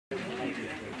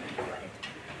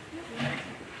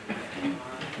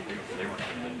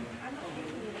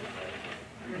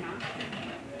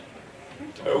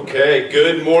Okay,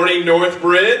 good morning,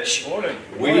 Northbridge. Morning.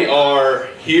 We are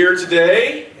here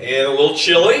today and a little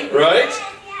chilly, right?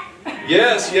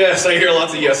 Yes, I hear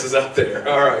lots of yeses out there.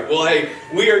 All right, well, hey,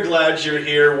 we are glad you're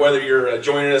here, whether you're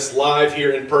joining us live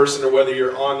here in person or whether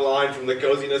you're online from the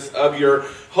coziness of your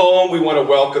home. We want to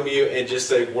welcome you and just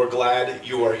say we're glad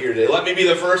you are here today. Let me be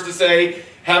the first to say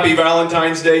Happy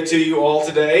Valentine's Day to you all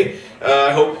today.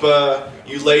 I hope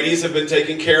you ladies have been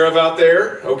taken care of out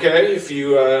there, okay? If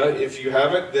you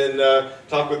haven't, then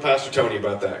talk with Pastor Tony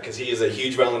about that, because he is a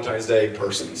huge Valentine's Day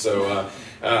person. So,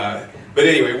 but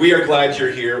anyway, we are glad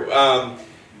you're here.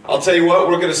 I'll tell you what,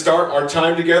 we're going to start our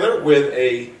time together with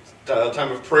a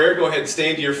time of prayer. Go ahead and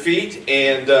stand to your feet.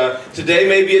 And today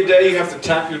may be a day you have to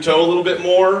tap your toe a little bit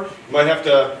more. You might have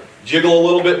to jiggle a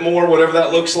little bit more, whatever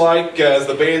that looks like, as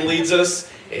the band leads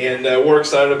us. And we're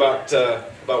excited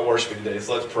about worshiping today.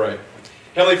 So let's pray.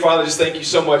 Heavenly Father, just thank you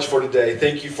so much for today.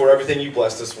 Thank you for everything you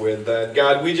blessed us with.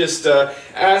 God, we just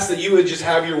ask that you would just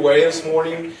have your way this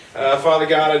morning. Father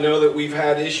God, I know that we've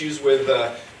had issues with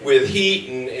heat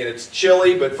and it's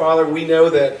chilly, but Father, we know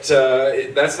that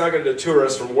that's not going to deter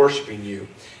us from worshiping you.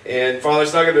 And Father,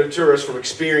 it's not going to deter us from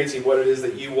experiencing what it is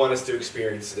that you want us to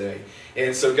experience today.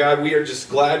 And so God, we are just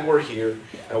glad we're here.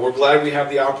 We're glad we have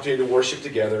the opportunity to worship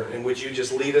together. And would you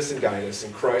just lead us and guide us.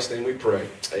 In Christ's name we pray.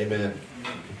 Amen.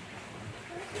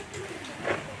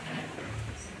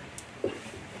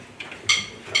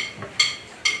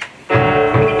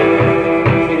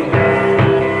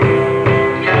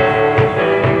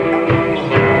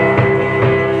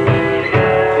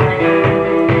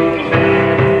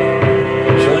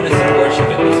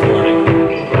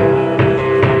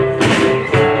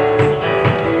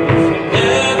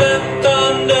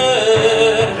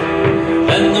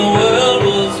 And the world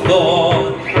was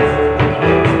born.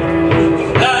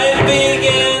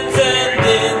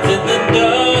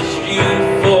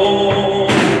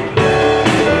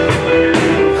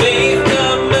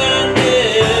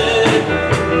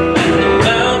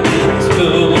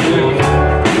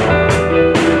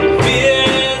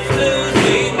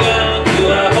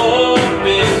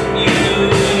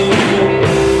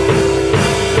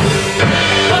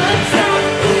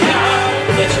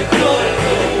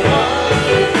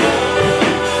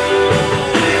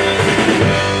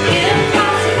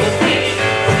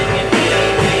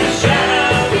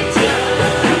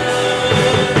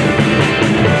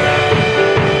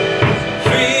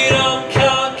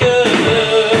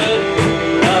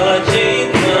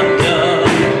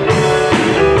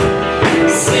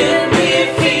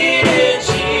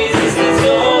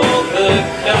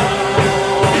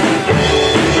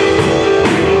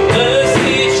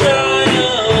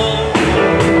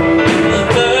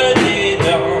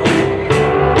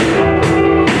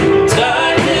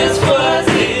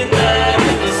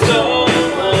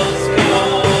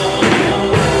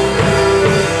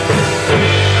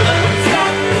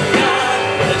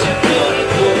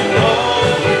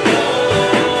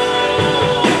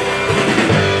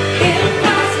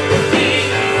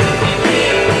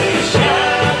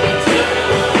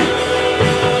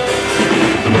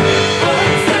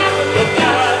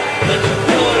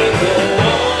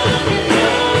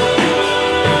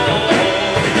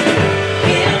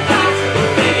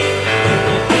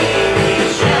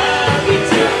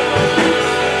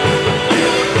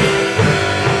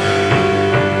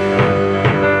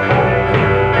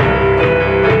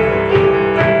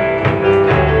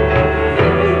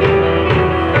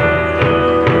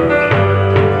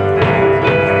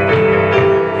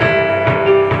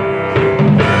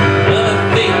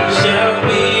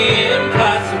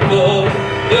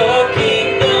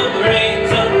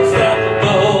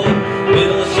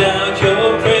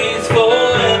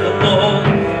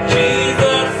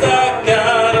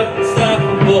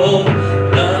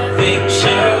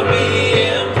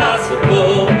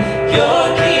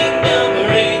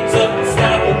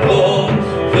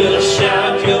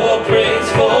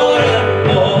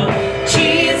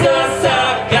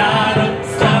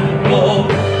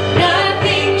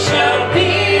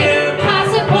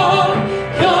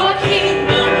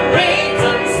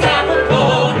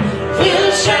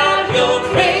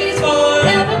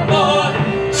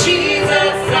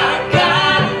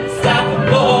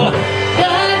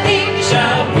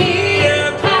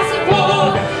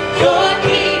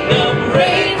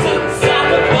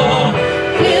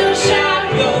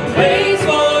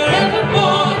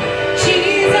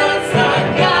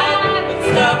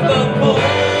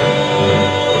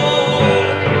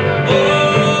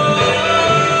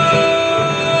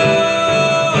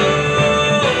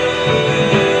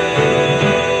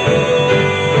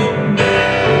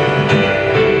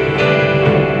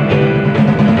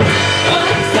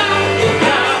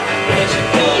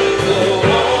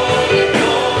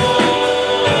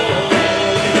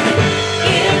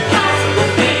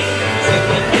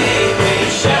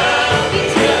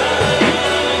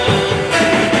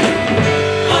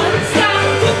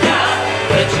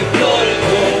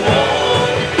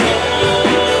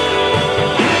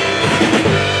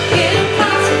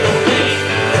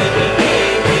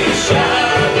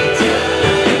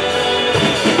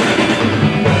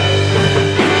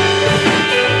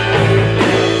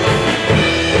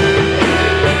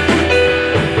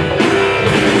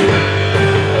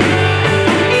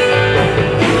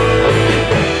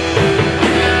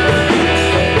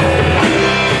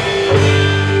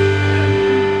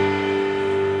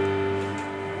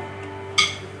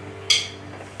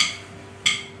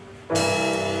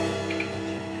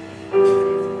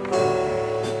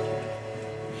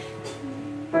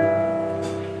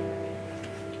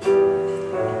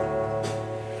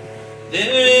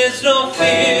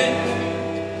 fear,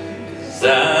 'cause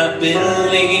I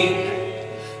believe.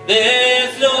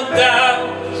 There's no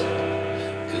doubt,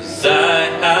 'cause I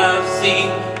have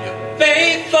seen your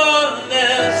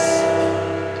faithfulness,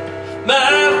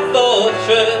 my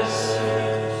fortress,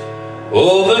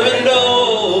 over and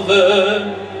over.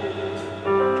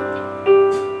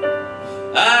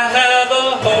 I have a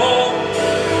home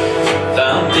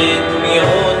found in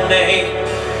your name.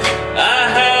 I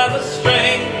have a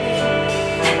strength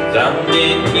found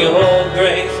in your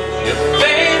grace. Your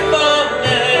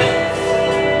faithfulness,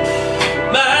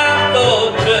 my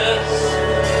fortress,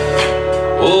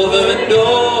 over and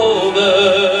over.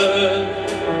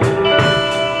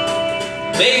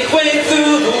 Make way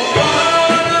through the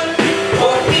water,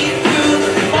 walk me through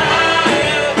the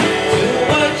fire, to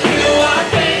what you are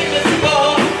famous for,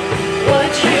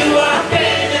 what you are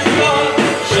famous for.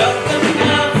 Shut the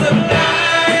mouths of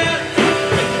lions,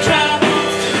 bring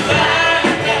troubles to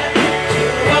life, to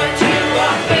what you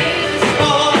are famous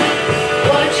for,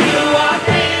 what you are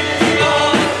famous for.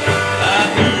 I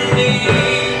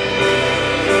believe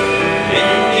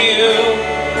in you,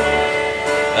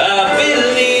 I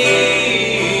believe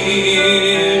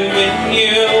in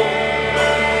you.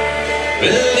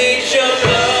 Release your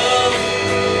love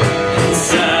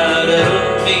inside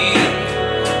of me.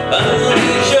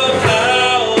 Unleash your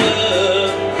power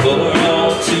for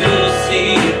all to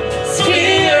see.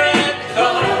 Spirit,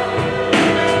 come,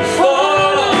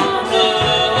 fall on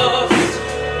us,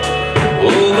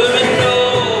 over and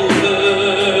over.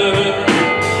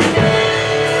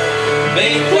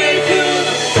 Make way through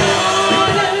the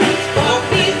waters, walk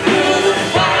me through the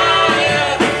fire,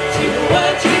 to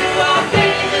what you are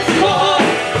famous for,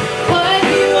 what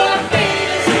you are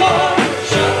famous for.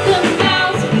 Shut the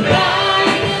mouths of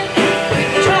lions,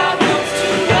 bring troubles to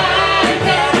life,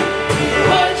 to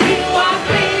what you are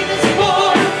famous for,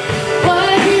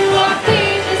 what you are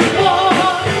famous for.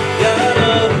 God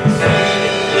of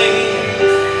exceedingly,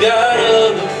 God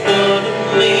of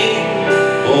abundantly,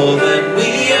 more than we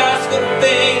ask or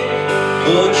think.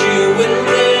 Lord, you will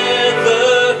never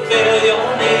fail. Your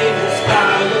name is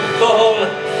powerful,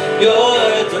 your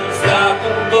word's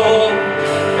unstoppable.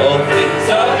 All things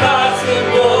are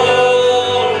possible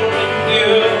in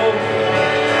you.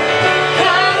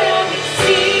 God of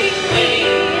exceedingly,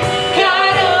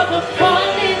 God of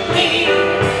abundantly,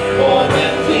 more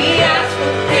than we ask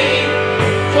or think.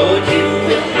 Lord, you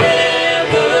will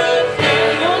never fail.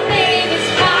 Your name is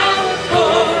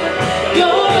powerful,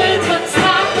 your word's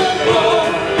unstoppable.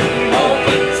 All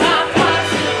things are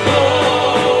possible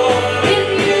in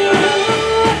you.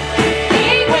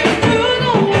 Make way through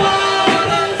the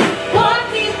waters, walk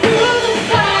me through the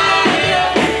fire,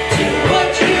 to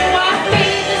what you are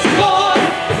famous for,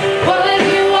 what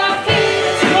you are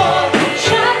famous for.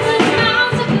 Shut the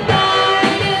mouths of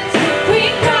lions,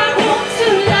 bring troubles to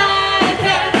life,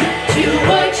 to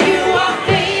what you are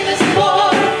famous for,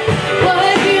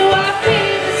 what you are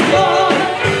famous for.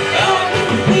 I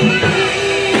believe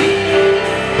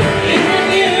in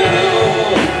you,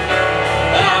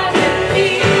 I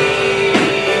believe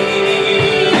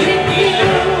in you.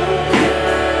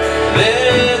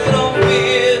 There's no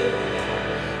fear,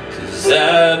 'cause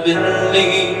I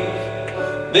believe.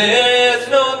 There's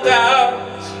no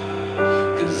doubt,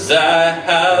 'cause I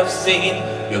have seen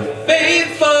your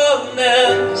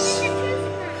faithfulness,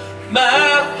 my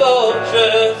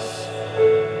fortress,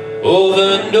 over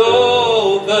and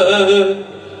over.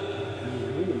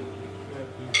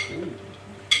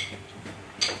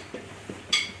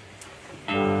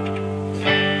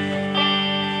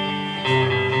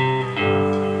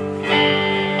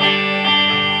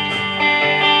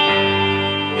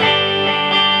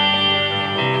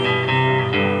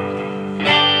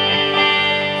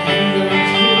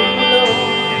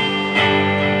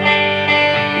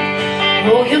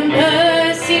 Oh, your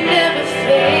mercy never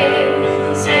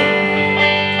fails me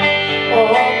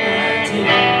all my days.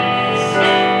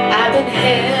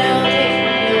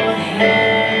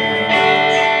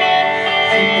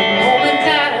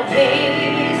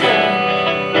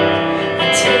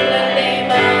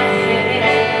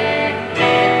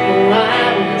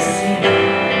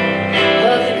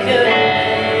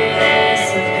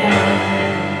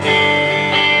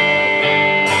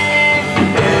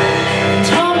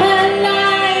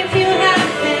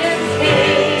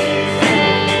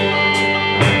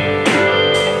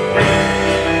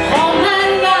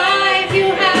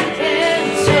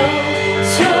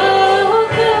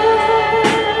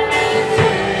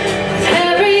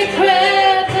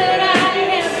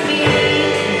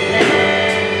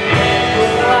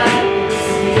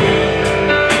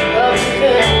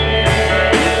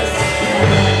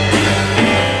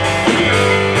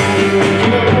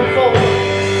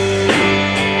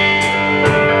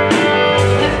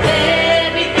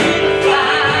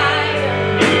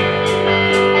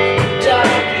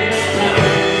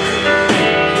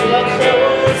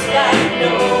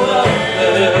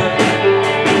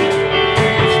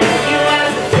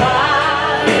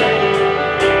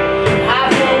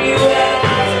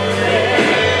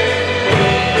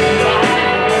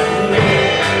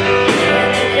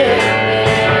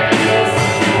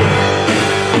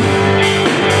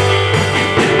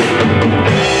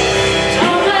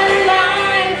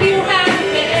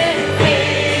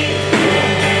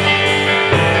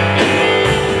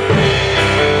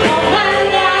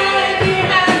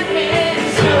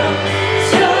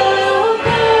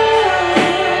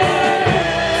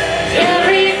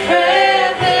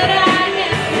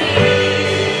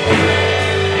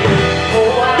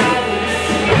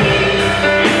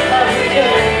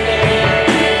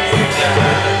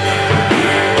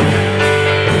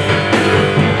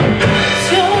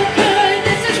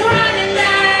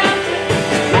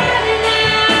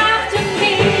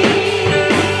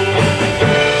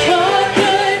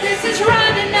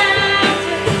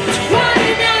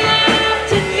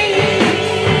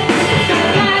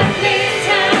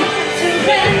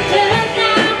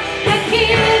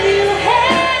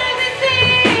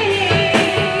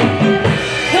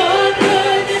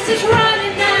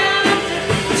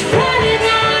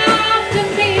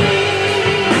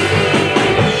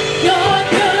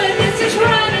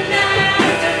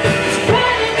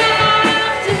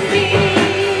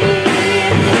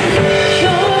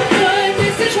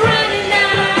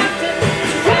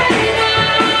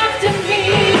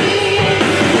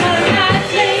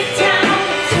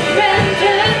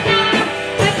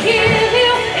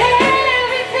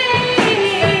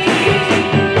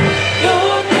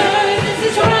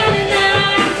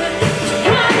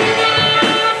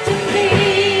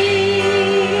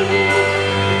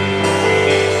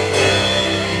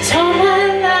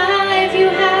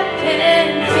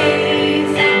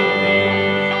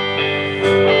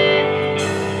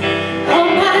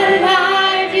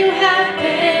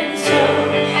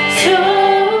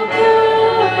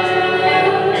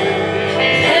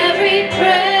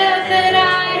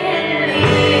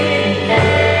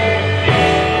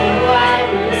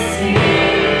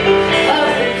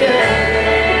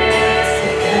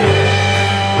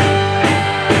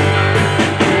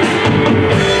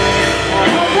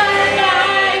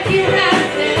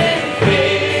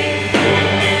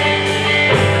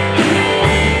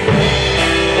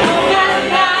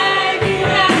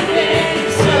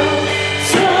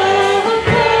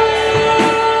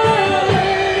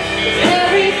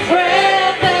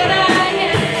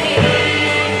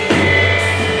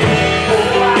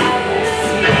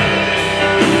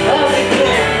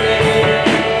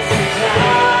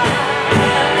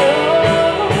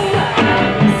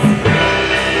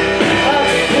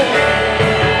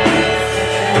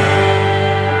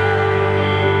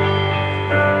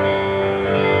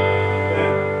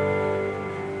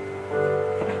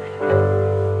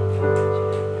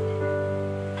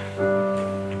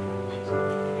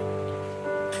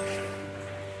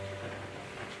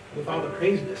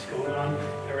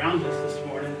 around us this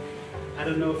morning. I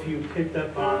don't know if you picked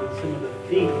up on some of the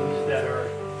themes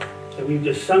that we've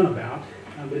just sung about,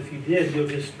 but if you did, you'll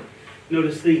just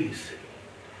notice these: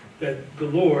 that the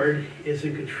Lord is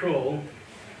in control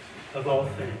of all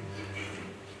things.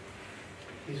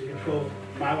 He's in control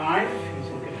of my life.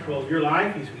 He's in control of your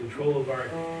life. He's in control of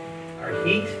our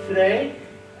heat today.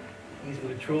 He's in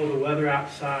control of the weather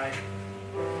outside.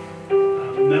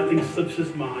 Nothing slips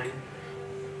his mind.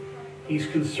 He's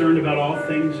concerned about all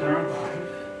things in our lives.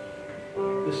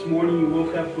 This morning you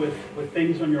woke up with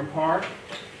things on your heart.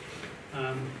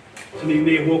 Some of you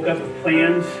may have woke up with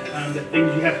plans, that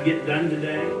things you have to get done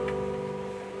today.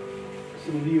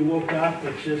 Some of you woke up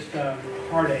with just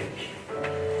heartache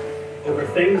over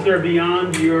things that are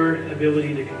beyond your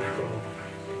ability to control.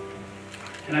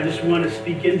 And I just want to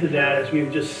speak into that as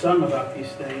we've just sung about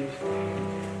these things,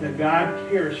 that God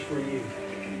cares for you.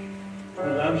 He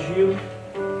loves you.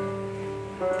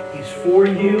 He's for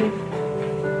you.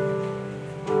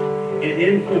 And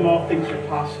in Him all things are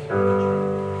possible.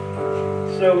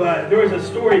 So there was a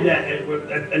story that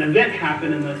an event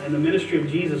happened in the ministry of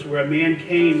Jesus where a man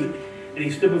came and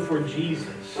he stood before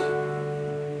Jesus.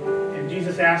 And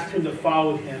Jesus asked him to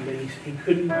follow him, but he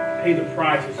couldn't pay the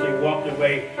price, and so he walked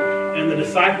away. And the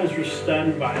disciples were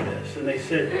stunned by this. And they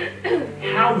said,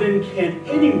 how then can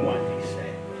anyone be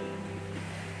saved?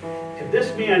 If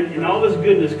this man in all his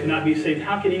goodness could not be saved,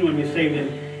 how can anyone be saved?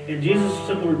 And Jesus'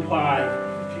 simple reply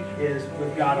is,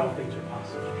 with God all things are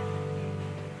possible.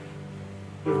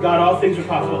 With God all things are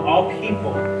possible. All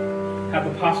people have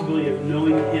the possibility of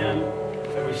knowing Him,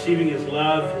 of receiving His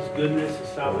love, His goodness, His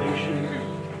salvation.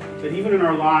 But even in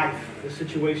our life, the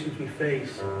situations we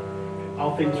face,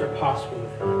 all things are possible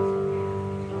with Him.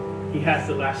 He has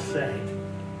the last say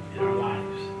in our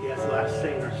lives. He has the last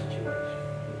say in our situation.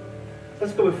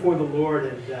 Let's go before the Lord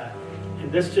and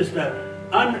this just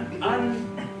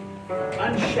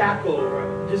unshackle,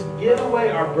 or just give away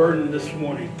our burden this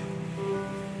morning.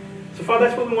 So Father,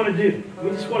 that's what we want to do.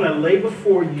 We just want to lay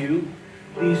before you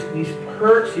these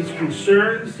hurts, these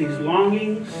concerns, these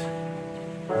longings,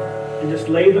 and just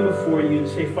lay them before you and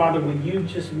say, Father, would you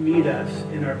just meet us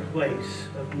in our place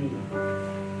of need?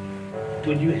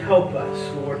 Would you help us,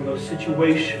 Lord, in those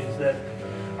situations that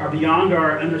are beyond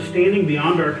our understanding,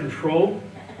 beyond our control?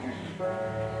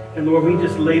 And Lord, we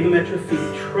just lay them at your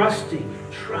feet, trusting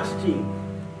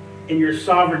in your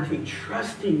sovereignty,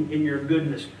 trusting in your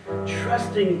goodness,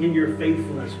 trusting in your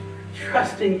faithfulness,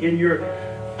 trusting in your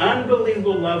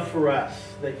unbelievable love for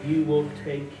us, that you will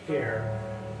take care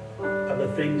of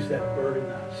the things that burden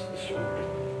us this morning.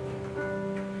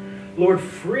 Lord,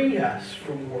 free us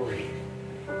from worry,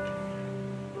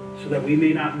 so that we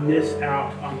may not miss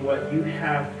out on what you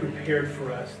have prepared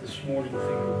for us this morning through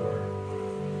your word.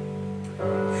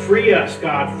 Free us,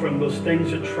 God, from those things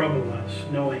that trouble us,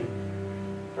 knowing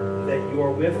that you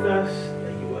are with us,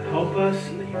 that you will help us,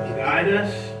 that you will guide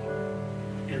us,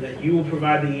 and that you will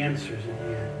provide the answers in the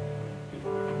end.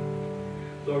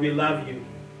 Lord, we love you,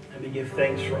 and we give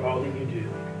thanks for all that you do.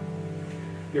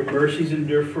 Your mercies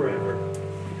endure forever.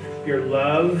 Your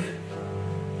love,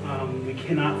 we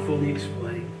cannot fully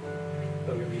explain,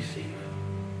 but we receive.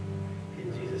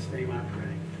 In Jesus' name I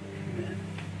pray. Amen.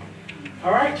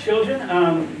 All right, children,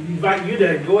 we invite you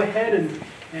to go ahead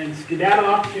and skedaddle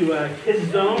off to Kids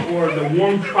Zone or the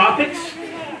warm tropics.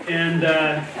 And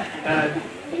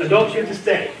adults, you have to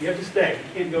stay. You have to stay.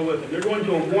 You can't go with them. They're going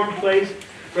to a warm place.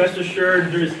 Rest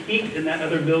assured, there's heat in that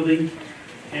other building.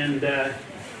 And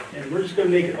we're just going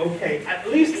to make it okay. At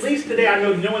least today, I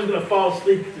know no one's going to fall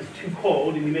asleep because it's too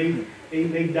cold, and you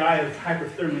may die of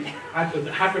hypothermia.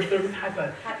 Hypothermia,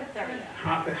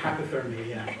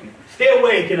 yeah. Stay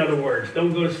awake, in other words.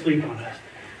 Don't go to sleep on us.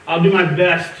 I'll do my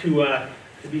best to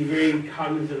be very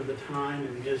cognizant of the time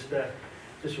and just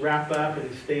wrap up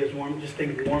and stay as warm. Just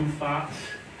think warm thoughts.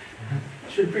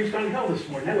 Should have preached on hell this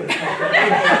morning. That would have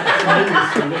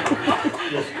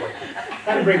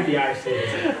Got to break the ice a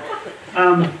little bit.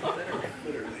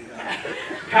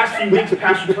 Past few weeks,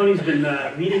 Pastor Tony's been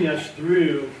leading us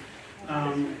through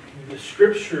the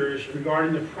scriptures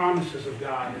regarding the promises of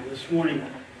God. And this morning,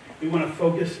 we want to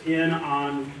focus in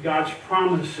on God's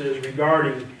promises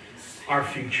regarding our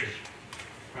future.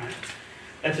 Right?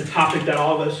 That's a topic that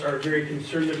all of us are very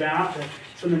concerned about. That's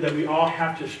something that we all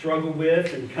have to struggle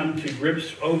with and come to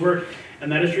grips over. And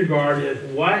that is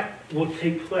regarding what will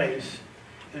take place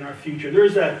in our future.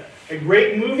 There's a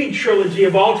great movie trilogy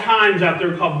of all times out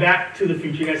there called Back to the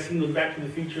Future. You guys seen those Back to the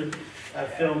Future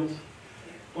films?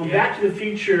 Well, yeah. Back to the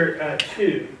Future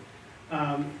 2.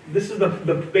 This is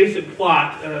the basic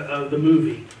plot of the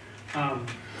movie.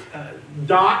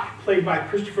 Doc, played by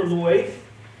Christopher Lloyd,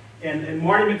 and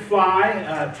Marty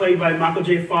McFly, played by Michael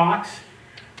J. Fox,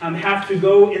 have to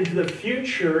go into the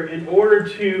future in order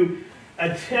to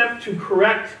attempt to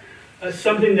correct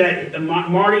something that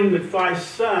Marty McFly's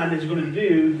son is going to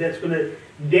do that's going to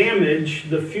damage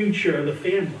the future of the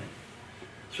family.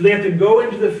 So they have to go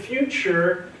into the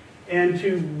future and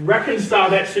to reconcile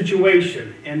that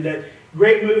situation. And that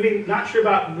great movie, not sure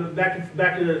about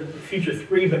Back to the Future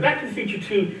 3, but Back to the Future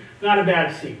 2, not a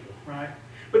bad sequel, right?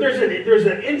 But there's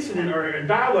an incident or a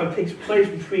dialogue takes place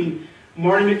between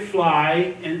Marty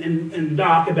McFly and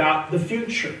Doc about the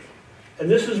future. And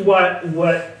this is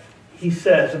what he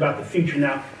says about the future.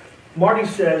 Now, Marty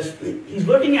says he's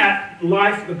looking at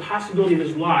life, the possibility of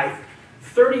his life,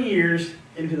 30 years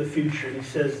into the future. And he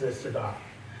says this to Doc.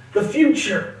 The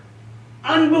future.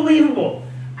 Unbelievable.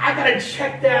 I got to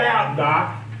check that out,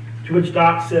 Doc. To which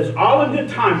Doc says, all in good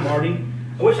time, Marty.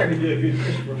 I wish I could do a good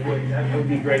Christopher Lloyd. That would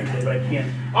be great today, but I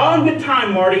can't. All in good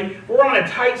time, Marty. We're on a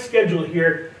tight schedule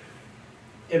here.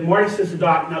 And Marty says to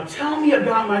Doc, now tell me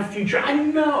about my future. I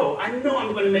know I'm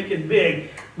going to make it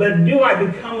big, but do I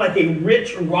become like a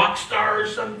rich rock star or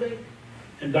something?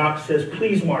 And Doc says,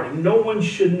 please, Marty, no one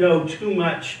should know too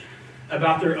much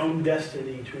about their own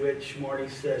destiny. To which Marty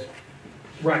says,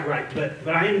 right, but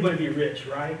I am going to be rich,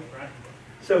 right?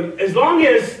 So as long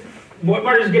as, what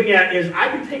Marty's getting at is I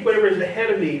can take whatever is ahead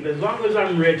of me, but as long as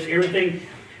I'm rich, everything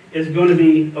is going to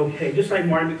be okay. Just like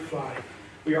Marty McFly,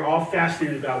 we are all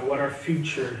fascinated about what our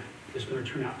future is going to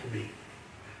turn out to be.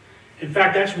 In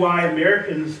fact, that's why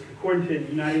Americans, according to the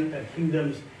United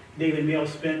Kingdom's Daily Mail,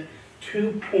 spent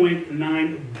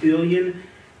 $2.9 billion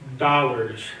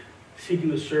seeking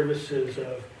the services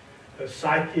of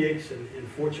psychics and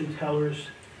fortune tellers.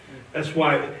 That's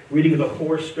why reading of the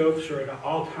horoscopes are at an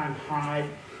all-time high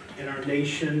in our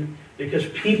nation, because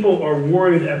people are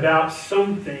worried about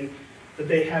something that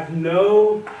they have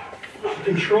no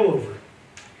control over.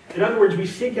 In other words, we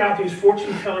seek out these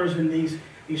fortune tellers and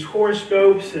these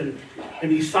horoscopes and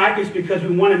these psychics because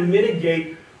we want to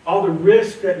mitigate all the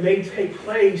risks that may take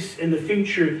place in the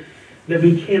future that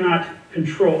we cannot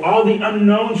control. All the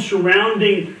unknown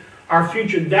surrounding our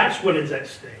future, that's what is at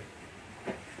stake.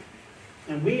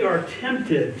 And we are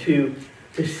tempted to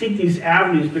seek these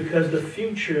avenues because the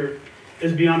future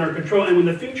is beyond our control. And when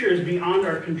the future is beyond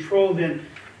our control, then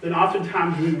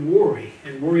oftentimes we worry,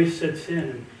 and worry sets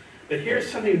in. But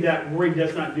here's something that worry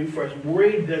does not do for us.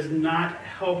 Worry does not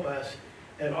help us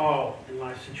at all in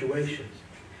life situations.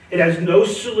 It has no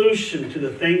solution to the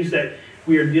things that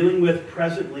we are dealing with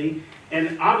presently,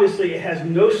 and obviously it has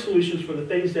no solutions for the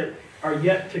things that are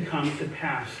yet to come to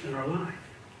pass in our life.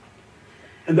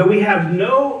 And though we have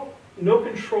no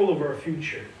control over our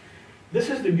future, this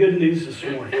is the good news this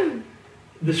morning.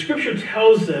 The scripture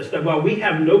tells us that while we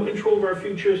have no control over our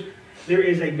futures, there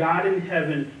is a God in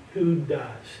heaven who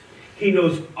does. He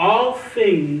knows all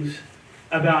things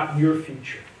about your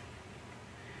future.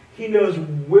 He knows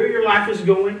where your life is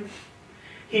going.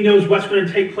 He knows what's going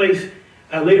to take place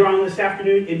later on this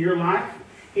afternoon in your life.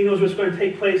 He knows what's going to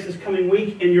take place this coming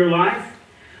week in your life.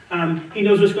 He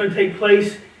knows what's going to take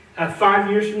place 5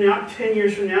 years from now, 10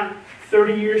 years from now,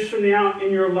 30 years from now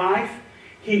in your life.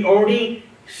 He already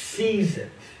sees it.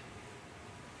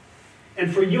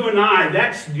 And for you and I,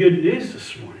 that's good news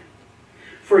this morning.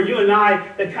 For you and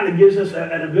I, that kind of gives us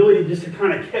an ability just to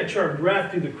kind of catch our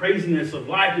breath through the craziness of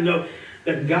life, to know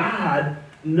that God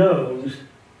knows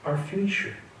our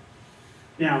future.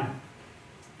 Now,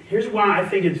 here's why I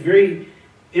think it's very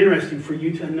interesting for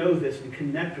you to know this and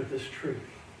connect with this truth.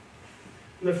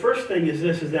 And the first thing is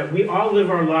this, is that we all live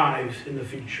our lives in the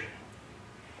future.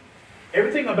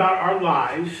 Everything about our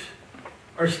lives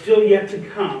are still yet to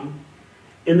come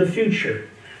in the future.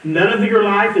 None of your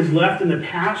life is left in the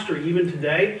past or even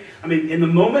today. I mean, in the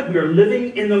moment, we are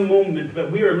living in the moment,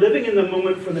 but we are living in the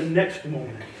moment for the next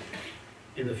moment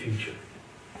in the future.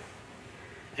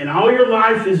 And all your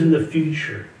life is in the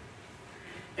future.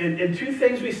 And two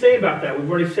things we say about that. We've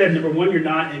already said, number one, you're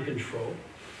not in control.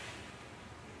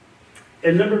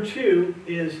 And number two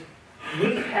is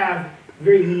we have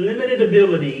very limited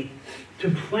ability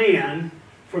to plan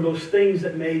for those things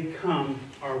that may come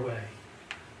our way.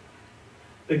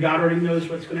 But God already knows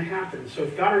what's going to happen. So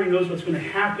if God already knows what's going to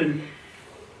happen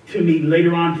to me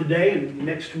later on today and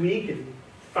next week and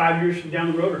 5 years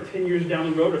down the road or 10 years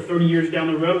down the road or 30 years down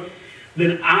the road,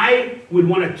 then I would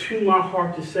want to tune my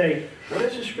heart to say, what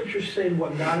does the scripture say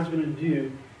what God is going to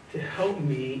do to help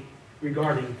me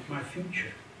regarding my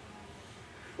future?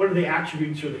 One of the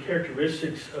attributes or the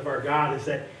characteristics of our God is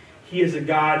that He is a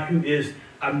God who is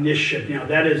omniscient. Now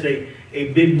that is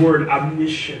a big word,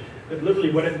 omniscient. But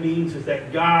literally what it means is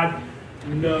that God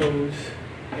knows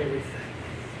everything.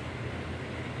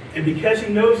 And because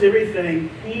He knows everything,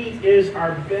 He is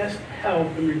our best help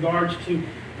in regards to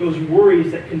those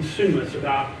worries that consume us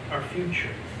about our future.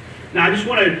 Now, I just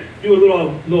want to do a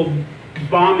little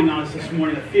bombing on us this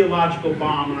morning, a theological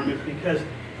bomb on us, because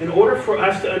in order for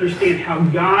us to understand how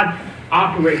God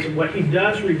operates and what He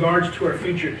does in regards to our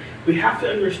future, we have to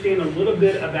understand a little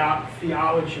bit about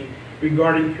theology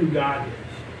regarding who God is.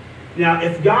 Now,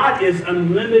 if God is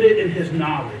unlimited in His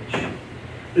knowledge,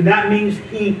 then that means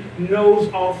He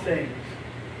knows all things.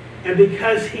 And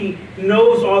because He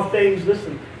knows all things,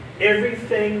 listen,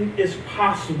 everything is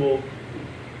possible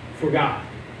for God.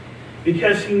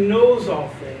 Because He knows all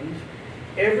things,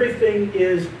 everything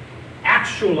is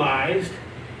actualized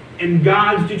in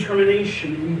God's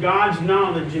determination, in God's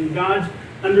knowledge, in God's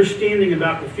understanding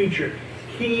about the future.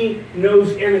 He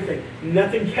knows everything.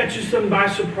 Nothing catches Him by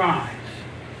surprise.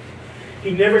 He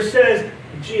never says,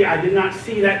 gee, I did not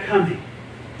see that coming.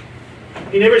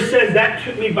 He never says, that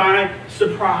took me by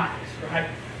surprise, right?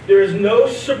 There is no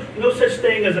such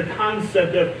thing as a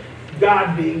concept of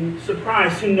God being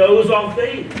surprised. He knows all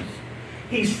things.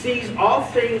 He sees all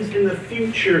things in the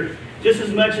future just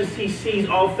as much as He sees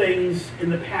all things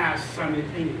in the past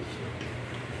simultaneously.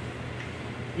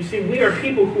 You see, we are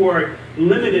people who are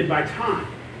limited by time,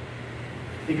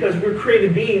 because we're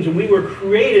created beings and we were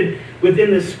created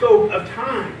within the scope of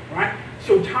time, right?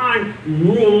 So time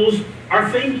rules our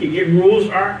thinking. It rules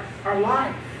our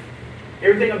life.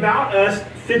 Everything about us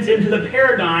fits into the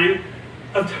paradigm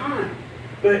of time.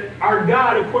 But our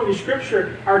God, according to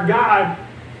Scripture, our God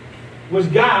was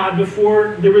God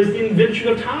before there was the invention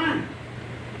of time.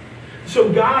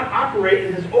 So God operated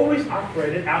and has always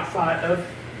operated outside of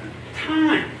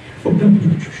time. I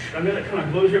know that kind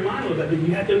of blows your mind a little bit, but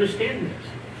you have to understand this.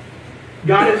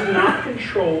 God is not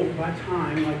controlled by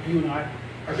time like you and I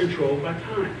are controlled by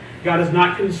time. God is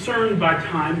not concerned by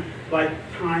time like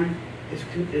time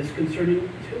is concerning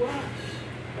to us.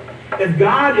 If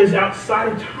God is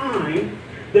outside of time,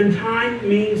 then time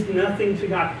means nothing to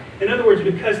God. In other words,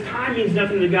 because time means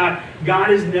nothing to God, God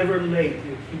is never late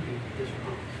in keeping His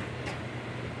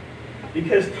promise.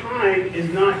 Because time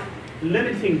is not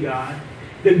limiting God,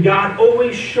 then God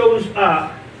always shows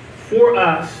up for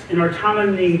us in our time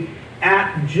of need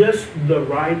at just the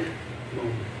right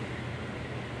moment.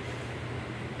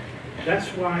 That's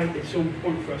why it's so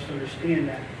important for us to understand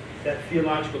that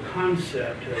theological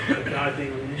concept of God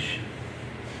being omniscient.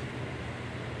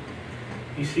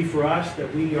 You see, for us,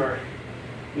 that we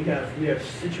have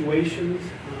situations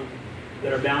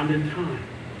that are bound in time.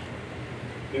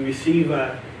 We receive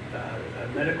a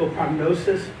medical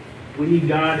prognosis. We need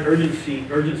God urgency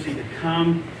to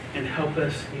come and help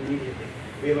us immediately.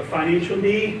 We have a financial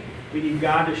need. We need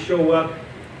God to show up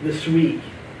this week.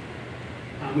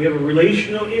 We have a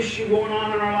relational issue going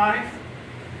on in our life.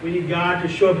 We need God to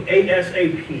show up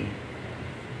ASAP.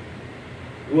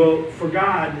 Well, for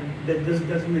God, that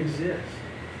doesn't exist.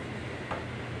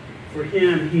 For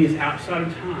Him, He is outside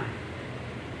of time.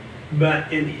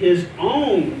 But in His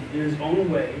own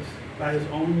ways, by His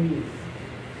own means,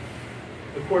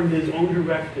 according to His own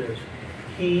directives,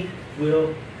 He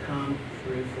will come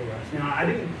through for us. Now, I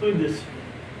didn't include this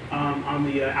on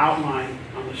the outline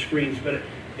on the screens, but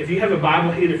if you have a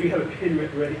Bible here, if you have a pen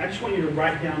ready, I just want you to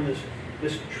write down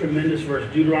this tremendous verse,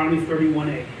 Deuteronomy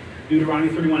 31:8. Deuteronomy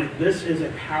 31:8. This is a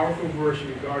powerful verse in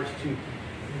regards to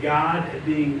God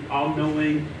being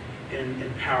all-knowing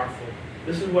and powerful.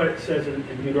 This is what it says in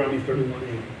Deuteronomy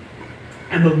 31:8.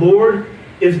 And the Lord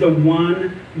is the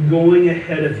one going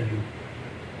ahead of you.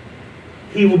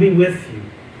 He will be with you.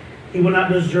 He will not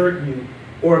desert you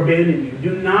or abandon you.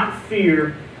 Do not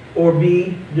fear or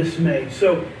be dismayed.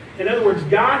 So, in other words,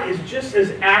 God is just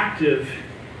as active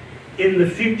in the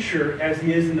future as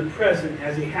He is in the present,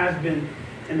 as He has been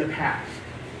in the past,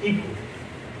 equally.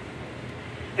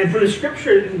 And for the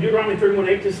Scripture in Deuteronomy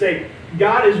 31:8 to say,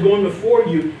 God is going before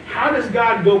you, how does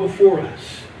God go before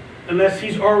us? Unless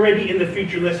He's already in the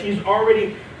future, unless He's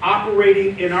already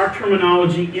operating in our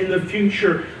terminology in the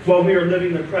future while we are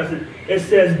living the present. It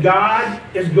says God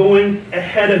is going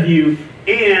ahead of you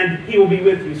and He will be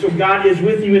with you. So God is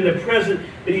with you in the present,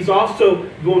 but He's also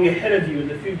going ahead of you in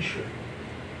the future.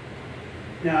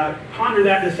 Now, ponder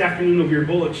that this afternoon over your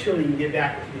bowl of chili and get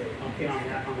back with me, okay, on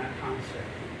that concept.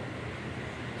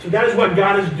 So that is what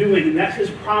God is doing, and that's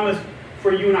His promise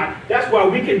for you and I. That's why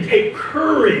we can take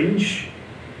courage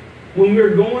when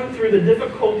we're going through the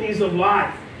difficulties of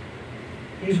life.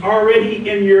 He's already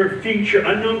in your future.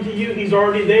 Unknown to you, He's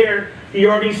already there. He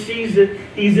already sees it.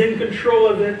 He's in control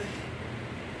of it.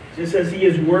 Just as He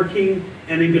is working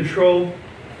and in control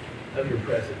of your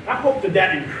present. I hope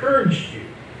that encouraged you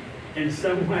in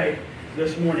some way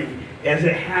this morning, as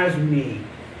it has me.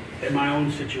 in my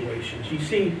own situations. You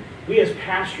see, we as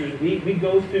pastors, we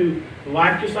go through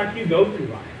life just like you go through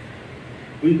life.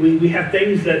 We have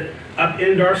things that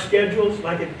upend our schedules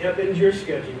like it upends your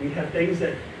schedule. We have things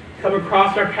that come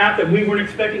across our path that we weren't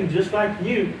expecting, just like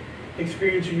you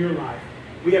experience in your life.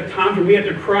 We have times where we have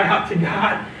to cry out to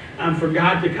God for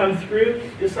God to come through,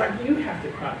 just like you have to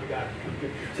cry out to God to come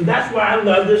through. So that's why I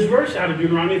love this verse out of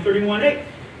Deuteronomy 31:8.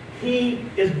 He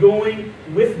is going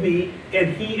with me,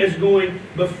 and He is going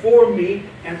before me,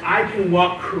 and I can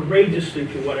walk courageously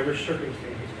through whatever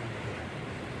circumstances come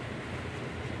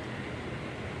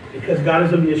my way. Because God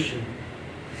is omniscient.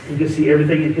 He can see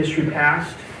everything in history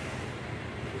past.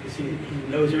 He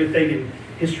knows everything in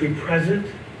history present.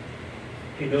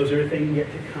 He knows everything yet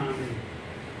to come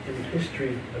in the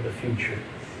history of the future.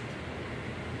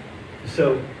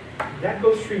 So that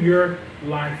goes through your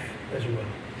life as well.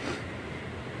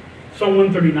 Psalm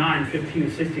 139, 15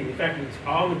 and 16. In fact, it's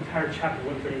all the entire chapter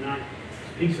 139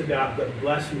 speaks about the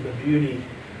blessing, the beauty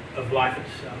of life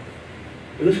itself.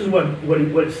 But this is what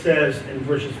it says in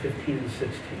verses 15 and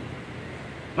 16.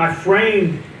 My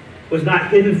frame was not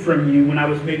hidden from you when I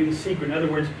was made in secret. In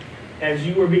other words, as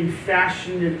you were being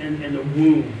fashioned in the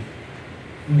womb,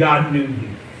 God knew you.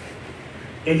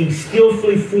 And He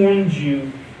skillfully formed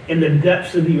you in the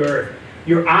depths of the earth.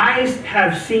 Your eyes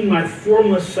have seen my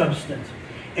formless substance.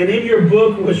 And in your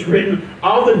book was written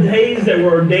all the days that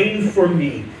were ordained for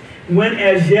me, when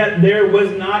as yet there was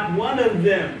not one of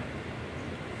them.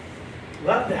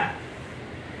 Love that.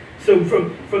 So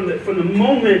from the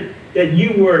moment that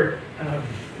you were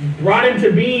brought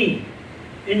into being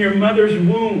in your mother's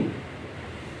womb,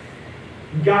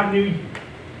 God knew you.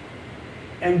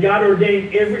 And God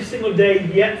ordained every single day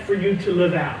yet for you to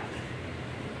live out.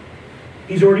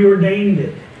 He's already ordained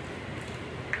it.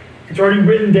 It's already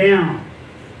written down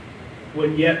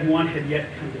when yet one had yet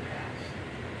come to pass.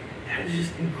 That is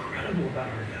just incredible about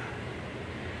our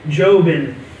God. Job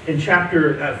in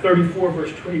chapter 34,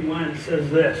 verse 21 says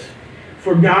this,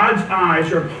 for God's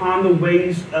eyes are upon the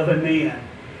ways of a man,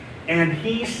 and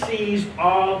He sees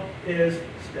all his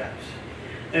steps.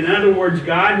 In other words,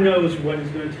 God knows what is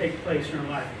going to take place in our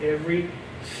life every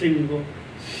single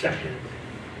second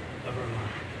of our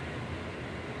life.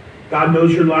 God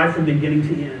knows your life from beginning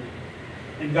to end.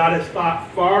 And God has thought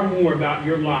far more about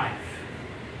your life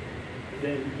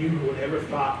than you would ever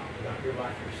thought about your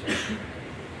life yourself.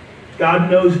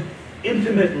 God knows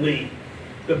intimately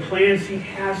the plans He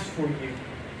has for you,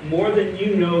 more than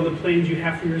you know the plans you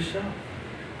have for yourself.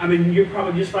 I mean, you're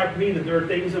probably just like me, that there are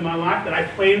things in my life that I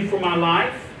planned for my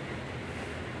life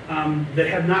that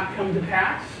have not come to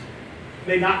pass.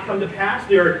 May not come to pass.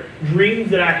 There are dreams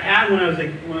that I had when I was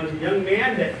a young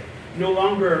man that no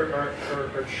longer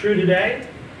are true today.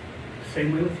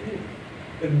 Same way with you.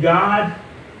 But God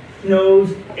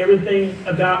knows everything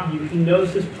about you. He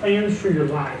knows His plans for your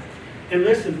life. And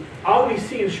listen, all we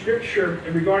see in Scripture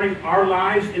regarding our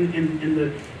lives in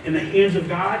the hands of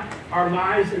God, our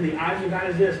lives in the eyes of God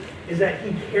is this, is that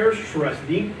He cares for us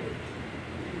deeply.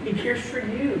 He cares for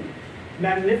you.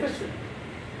 Magnificent.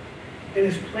 And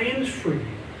His plans for you.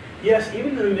 Yes,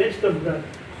 even in the midst of the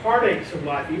heartaches of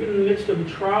life, even in the midst of the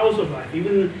trials of life,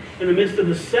 even in the midst of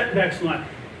the setbacks in life,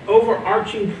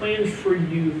 overarching plans for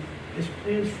you, His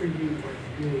plans for you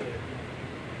are good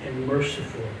and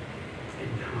merciful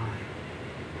and kind.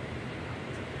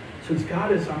 Since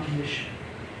God is omniscient,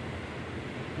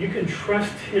 you can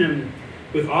trust Him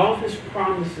with all of His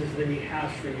promises that He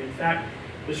has for you. In fact,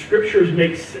 the Scriptures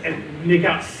make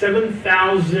out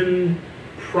 7,000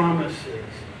 promises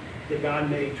that God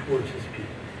made towards His people.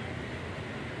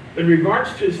 In regards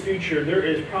to His future, there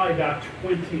is probably about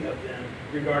 20 of them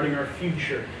regarding our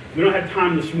future. We don't have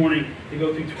time this morning to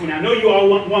go through 20. I know you all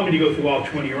want me to go through all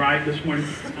 20, right, this morning?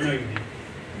 I know you do.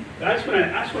 But I just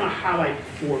want to highlight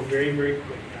 4 very, very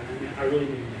quick. I really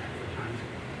need that for time's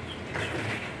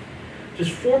sake.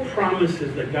 Just 4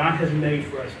 promises that God has made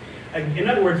for us. In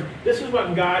other words, this is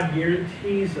what God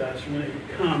guarantees us when it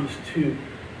comes to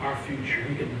our future.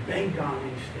 You can bank on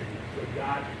these things that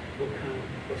God will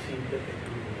see that they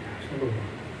come to pass. Number 1,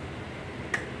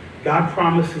 God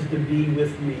promises to be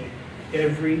with me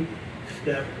every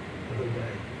step of the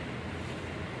way.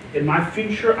 In my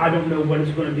future, I don't know what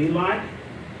it's going to be like.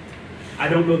 I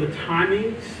don't know the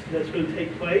timings that's going to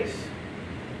take place.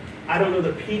 I don't know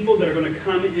the people that are going to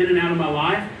come in and out of my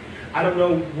life. I don't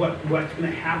know what's going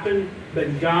to happen,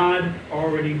 but God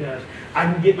already does. I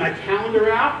can get my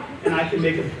calendar out, and I can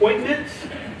make appointments,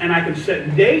 and I can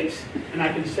set dates, and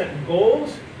I can set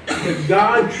goals, but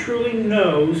God truly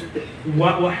knows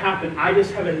what will happen. I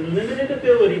just have a limited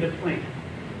ability to plan.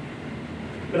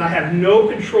 But I have no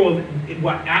control of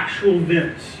what actual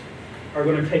events are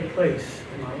going to take place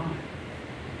in my life.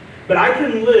 But I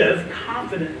can live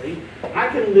confidently, I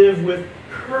can live with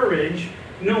courage,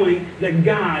 knowing that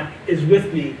God is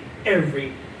with me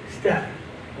every step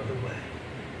of the way.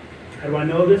 How do I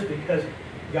know this? Because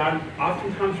God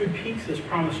oftentimes repeats this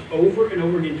promise over and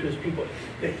over again to his people,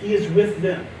 that he is with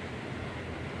them.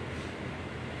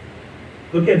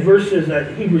 Look at verses,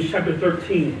 Hebrews chapter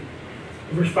 13,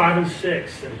 verse 5 and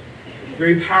 6. And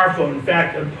very powerful. In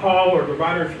fact, Paul, or the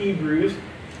writer of Hebrews,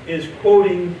 is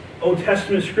quoting Old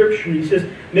Testament scripture. He says,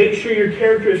 make sure your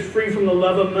character is free from the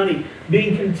love of money,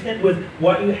 being content with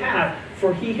what you have.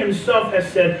 For he himself has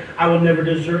said, I will never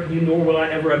desert you, nor will I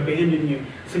ever abandon you.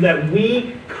 So that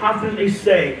we confidently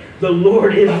say, the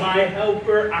Lord is my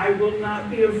helper, I will not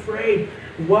be afraid.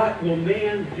 What will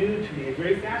man do to me? It's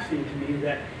very fascinating to me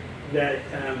that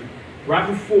right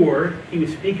before he would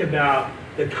speak about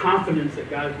the confidence that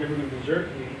God is never going to desert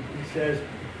you, he says,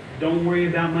 don't worry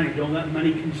about money. Don't let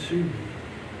money consume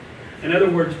you. In other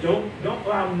words, don't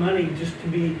allow money just to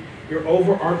be your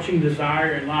overarching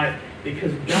desire in life,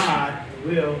 because God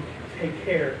will take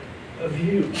care of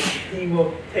you. He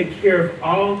will take care of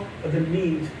all of the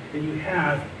needs that you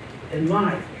have in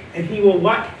life. And he will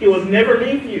what? He will never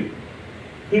leave you.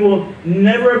 He will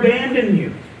never abandon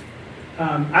you.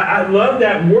 I love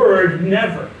that word,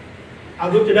 never. I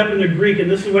looked it up in the Greek, and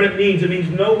this is what it means. It means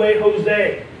no way,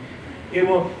 Jose.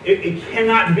 It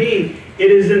cannot be.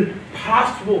 It is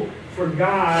impossible for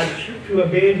God to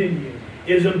abandon you.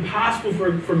 It is impossible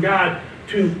for God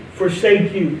to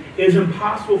forsake you. It is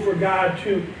impossible for God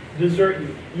to desert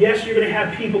you. Yes, you're going to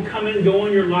have people come and go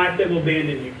in your life that will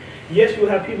abandon you. Yes, you'll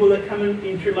have people that come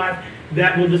into your life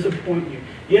that will disappoint you.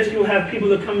 Yes, you'll have people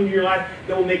that come into your life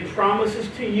that will make promises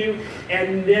to you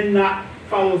and then not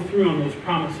follow through on those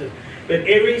promises. But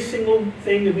every single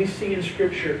thing that we see in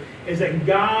Scripture is that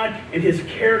God and his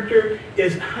character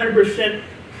is 100%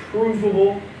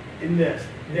 provable in this,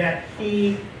 that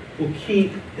he will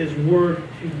keep his word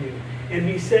to you. And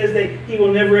he says that he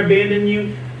will never abandon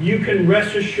you. You can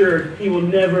rest assured he will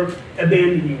never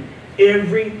abandon you.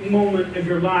 Every moment of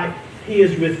your life, he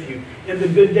is with you. In the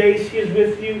good days, he is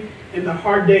with you. In the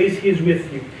hard days, he is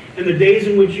with you. In the days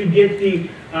in which you get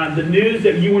the news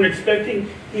that you weren't expecting,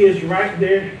 he is right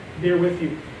there with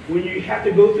you. When you have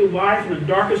to go through life in the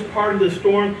darkest part of the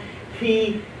storm,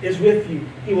 he is with you.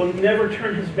 He will never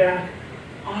turn his back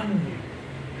on you.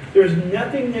 There's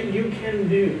nothing that you can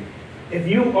do. If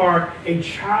you are a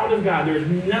child of God, there's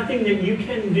nothing that you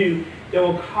can do that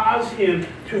will cause him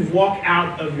to walk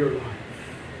out of your life.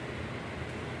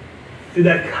 Through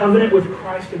that covenant with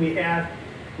Christ that we have,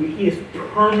 he is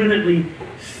permanently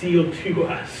sealed to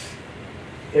us.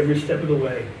 Every step of the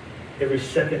way, every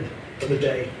second of the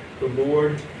day, the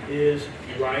Lord is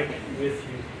right with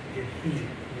you, and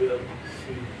he will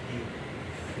see you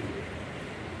through.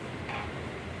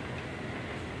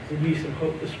 So give you some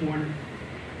hope this morning.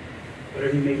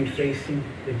 Whatever you may be facing,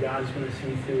 that God is going to see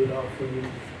you through it all for you.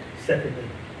 Secondly,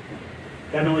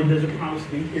 God not only doesn't promise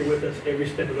to be here with us every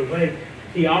step of the way,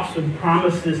 he also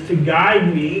promises to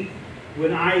guide me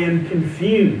when I am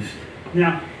confused.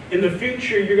 Now, in the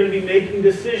future, you're going to be making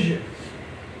decisions.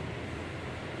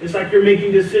 It's like you're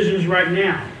making decisions right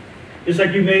now. It's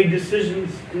like you made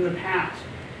decisions in the past.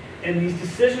 And these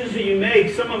decisions that you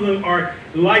make, some of them are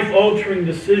life-altering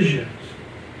decisions.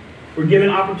 We're given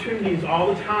opportunities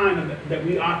all the time that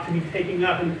we ought to be taking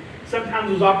up. And sometimes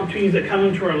those opportunities that come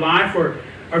into our life are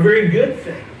very good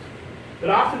things. But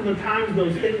often the times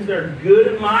those things that are good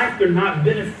in life, they're not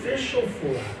beneficial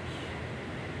for us.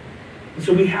 And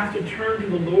so we have to turn to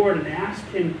the Lord and ask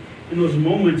him in those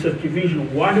moments of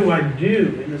confusion, what do I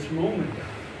do in this moment, God?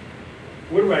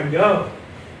 Where do I go?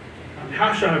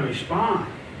 How shall I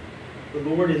respond? The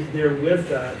Lord is there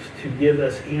with us to give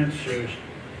us answers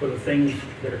for the things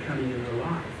that are coming in our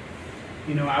life.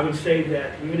 You know, I would say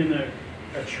that even in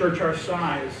a church our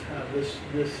size, there's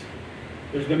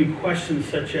going to be questions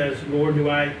such as, Lord, do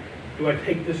I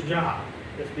take this job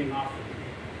that's being offered me?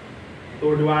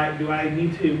 Lord, do I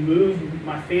need to move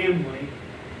my family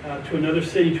to another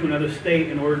city, to another state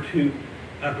in order to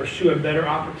pursue a better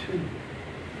opportunity?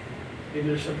 Maybe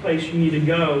there's a place you need to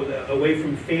go away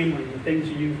from family, the things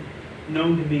that you've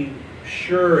known to be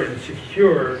sure and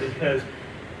secure, because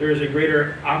there is a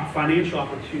greater financial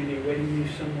opportunity awaiting you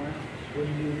somewhere else. What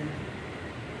do you do then?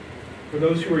 For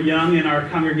those who are young in our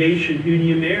congregation, who do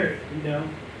you marry? You know,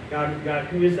 God,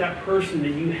 who is that person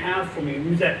that you have for me?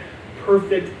 Who's that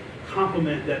perfect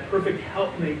complement, that perfect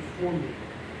helpmate for me?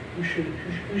 Who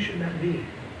should that be?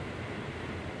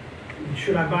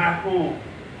 Should I buy a home?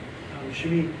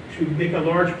 Should we make a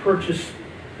large purchase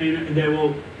that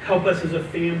will help us as a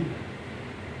family?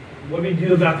 What do we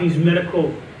do about these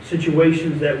medical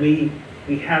situations that we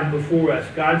have before us?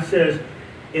 God says,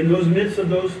 in those midst of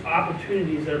those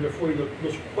opportunities that are before you,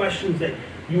 those questions that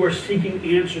you are seeking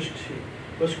answers to,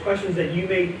 those questions that you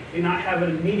may not have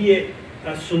an immediate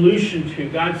solution to,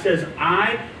 God says,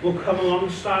 I will come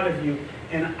alongside of you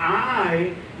and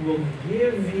I will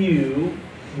give you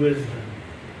wisdom.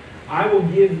 I will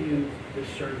give you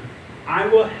discernment. I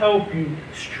will help you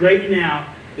straighten out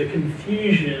the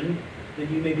confusion that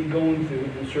you may be going through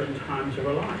in certain times of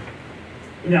our life.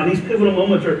 Now, these pivotal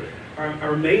moments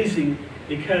are amazing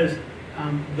because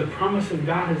the promise of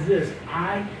God is this: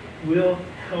 I will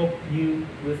help you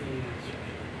with the answers.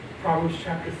 Proverbs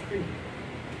chapter 3,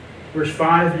 verse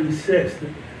 5 and 6,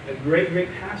 a great,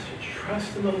 great passage.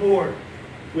 Trust in the Lord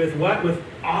with what? With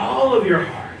all of your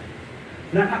heart.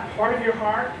 Not part of your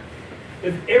heart.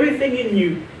 With everything in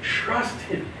you, trust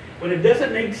Him. When it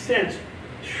doesn't make sense,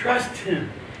 trust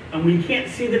Him. And when you can't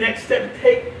see the next step to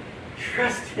take,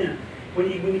 trust Him.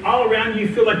 When all around you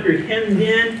feel like you're hemmed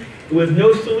in with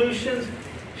no solutions,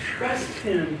 trust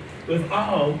Him with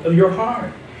all of your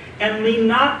heart. And lean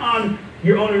not on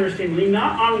your own understanding. Lean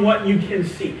not on what you can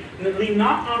see. Lean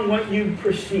not on what you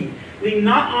perceive. Lean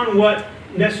not on what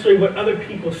other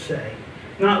people say.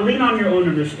 Not lean on your own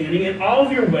understanding. In all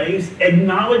of your ways,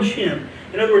 acknowledge Him.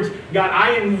 In other words, God,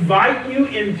 I invite you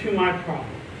into my problem.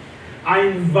 I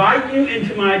invite you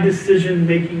into my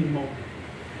decision-making moment.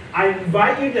 I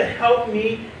invite you to help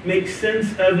me make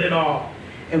sense of it all.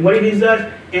 And what He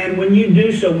does, and when you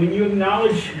do so, when you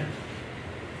acknowledge Him,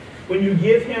 when you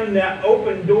give Him that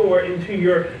open door into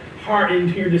your heart,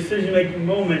 into your decision-making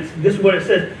moments, this is what it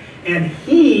says, and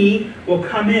He will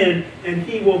come in and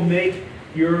He will make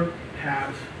your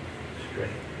paths straight.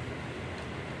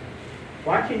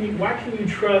 Why can you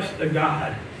trust a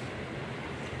God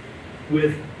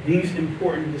with these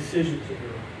important decisions of your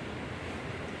life?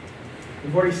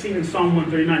 We've already seen in Psalm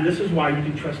 139, this is why you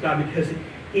can trust God, because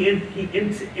He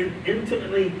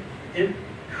intimately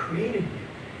created you.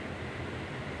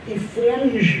 He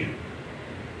formed you.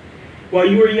 While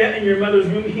you were yet in your mother's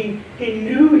womb, He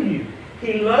knew you.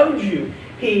 He loved you.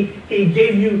 He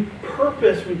gave you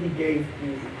purpose when He gave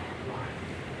you life.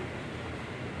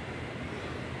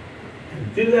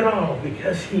 And do that all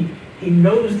because He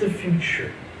knows the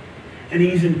future. And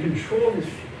He's in control of His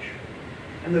future.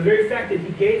 And the very fact that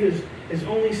He gave His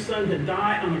only Son to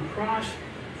die on the cross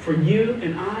for you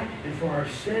and I and for our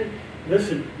sin,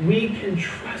 listen, we can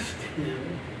trust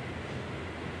Him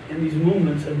in these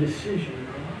moments of decision in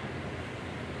our life.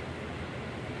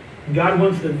 God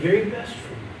wants the very best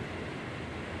for you.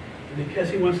 And because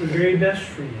He wants the very best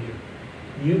for you,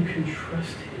 you can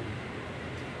trust Him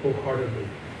wholeheartedly.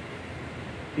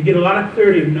 You get a lot of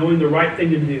clarity of knowing the right thing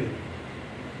to do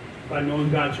by knowing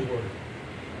God's Word.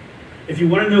 If you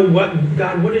want to know what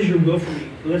is your will for me?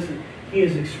 Listen, He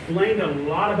has explained a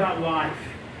lot about life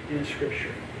in the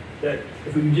Scripture. That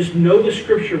if we just know the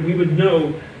Scripture, we would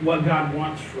know what God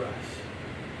wants for us.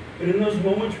 But in those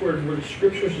moments where the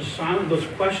Scriptures are silent, those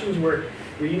questions where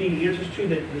you need answers to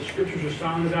that the Scriptures are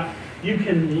silent about, you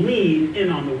can lean in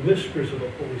on the whispers of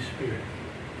the Holy Spirit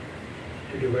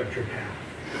to direct your path,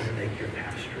 to make your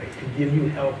path straight, to give you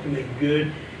help to make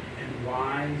good and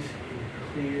wise and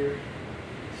clear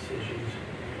decisions in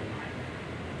your life.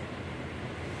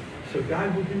 So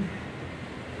God will do that.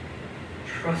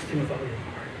 Trust Him with all your heart.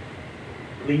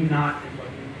 Lean not in what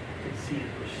you can see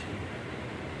and perceive.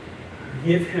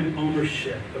 Give Him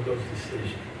ownership of those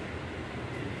decisions,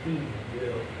 and He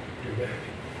will direct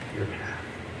your path.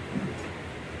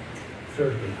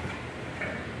 Thirdly,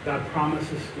 God promises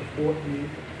to support you in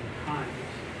times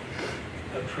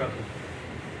of trouble.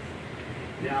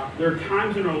 Now, there are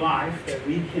times in our life that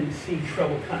we can see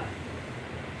trouble coming.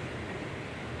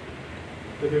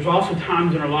 But there's also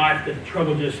times in our life that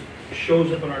trouble just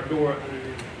shows up on our door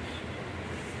unannounced.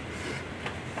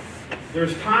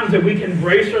 There's times that we can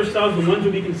brace ourselves, the ones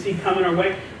that we can see coming our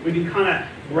way, we can kind of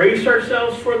brace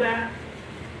ourselves for that.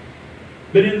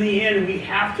 But in the end, we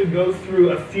have to go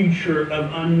through a future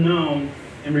of unknown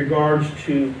in regards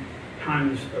to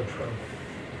times of trouble.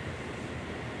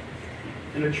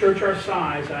 In a church our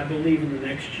size, I believe in the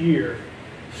next year,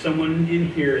 someone in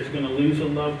here is going to lose a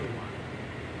loved one.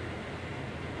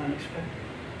 Unexpected.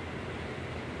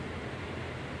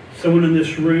 Someone in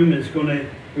this room is going to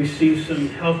receive some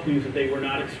health news that they were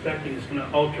not expecting. It's going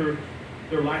to alter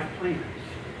their life plans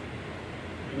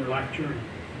and their life journey.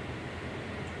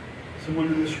 Someone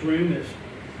in this room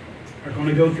are going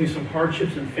to go through some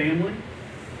hardships in family.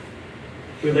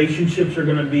 Relationships are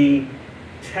going to be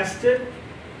tested.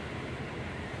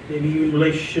 Maybe even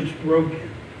relationships broken.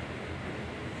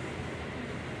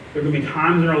 There are going to be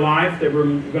times in our life that we're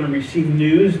going to receive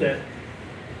news that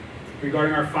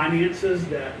regarding our finances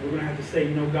that we're going to have to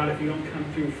say, God, if you don't come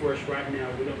through for us right now,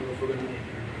 we don't know if we're going to make it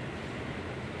or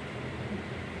not.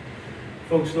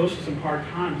 Folks, those are some hard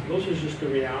times. Those are just the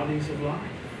realities of life.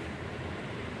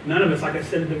 None of us, like I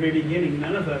said at the very beginning,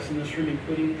 none of us in this room,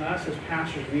 including us as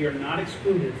pastors, we are not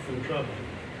excluded from trouble.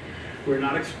 We're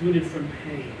not excluded from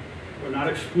pain. We're not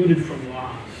excluded from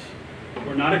loss.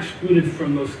 We're not excluded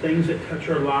from those things that touch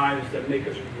our lives that make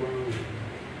us groan,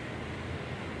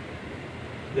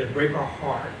 that break our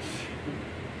hearts,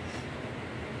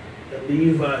 that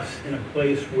leave us in a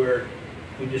place where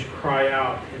we just cry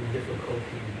out in difficulty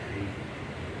and pain.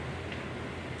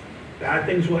 Bad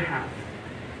things will happen.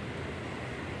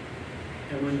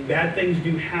 And when bad things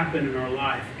do happen in our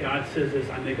life, God says this,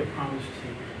 I make a promise to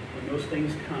you. When those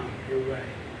things come your way,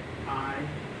 I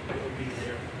will be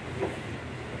there with you.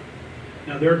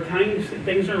 Now there are things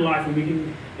in our life,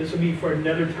 and this will be for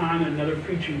another time, another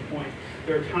preaching point.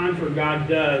 There are times where God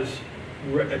does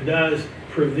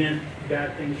prevent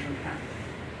bad things from happening.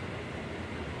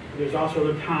 There's also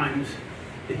other times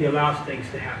that He allows things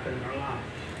to happen in our lives.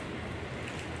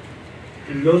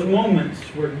 In those moments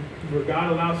where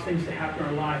God allows things to happen in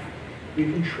our life, we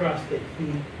can trust that He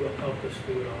will help us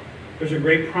through it all. There's a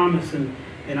great promise in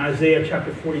Isaiah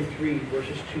chapter 43,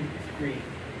 verses 2 to 3,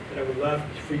 that I would love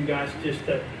for you guys just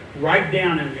to write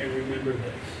down and remember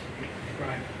this.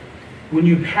 Right? When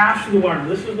you pass through the water,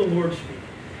 this is the Lord speaking.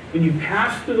 When you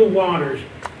pass through the waters,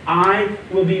 I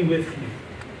will be with you.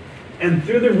 And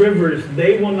through the rivers,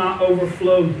 they will not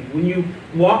overflow you. When you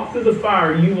walk through the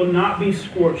fire, you will not be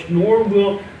scorched, nor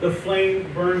will the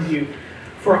flame burn you.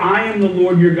 For I am the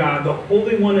Lord your God, the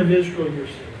Holy One of Israel, your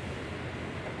Savior.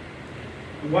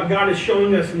 And what God is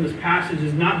showing us in this passage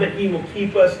is not that He will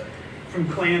keep us from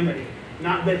calamity,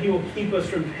 not that He will keep us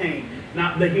from pain,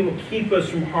 not that He will keep us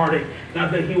from heartache,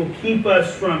 not that He will keep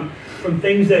us from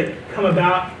things that come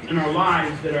about in our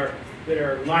lives that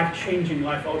are life-changing,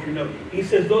 life-altering. No, He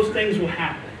says those things will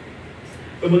happen.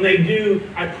 But when they do,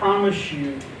 I promise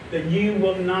you that you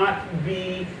will not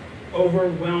be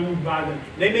overwhelmed by them.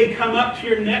 They may come up to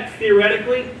your neck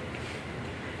theoretically,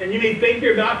 and you may think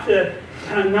you're about to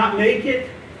not make it.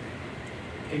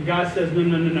 And God says,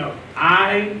 no.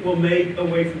 I will make a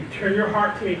way for you. Turn your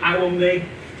heart to me. I will make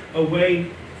a way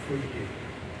for you.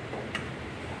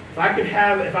 If I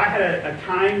had a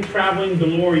time-traveling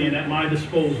DeLorean at my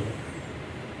disposal,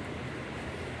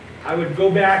 I would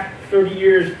go back 30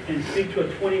 years and speak to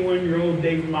a 21-year-old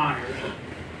Dave Myers.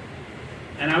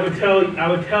 And I would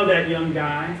tell that young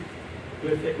guy,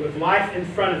 with life in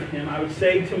front of him, I would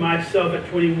say to myself at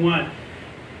 21,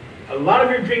 a lot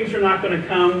of your dreams are not going to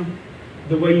come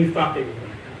the way you thought they were going to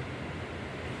come.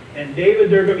 And David,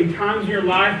 there are going to be times in your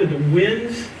life that the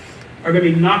winds are going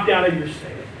to be knocked out of your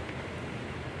sail.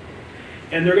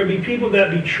 And there are going to be people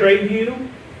that betray you.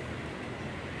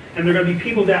 And there are going to be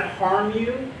people that harm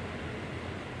you.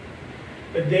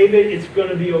 But David, it's going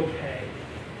to be okay.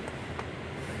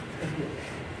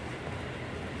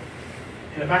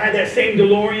 And if I had that same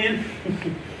DeLorean,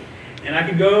 and I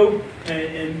could go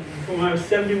and from when I was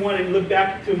 71 and look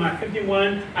back to my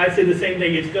 51, I'd say the same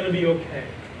thing. It's going to be okay.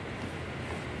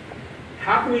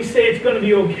 How can we say it's going to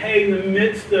be okay in the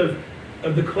midst of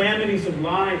the calamities of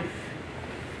life?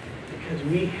 Because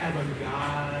we have a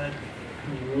God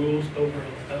who rules over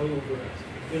us.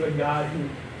 We have a God who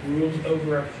rules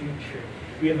over our future.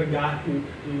 We have a God who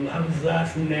loves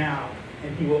us now,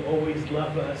 and He will always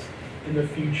love us in the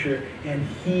future, and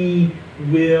He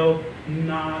will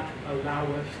not allow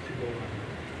us to go under.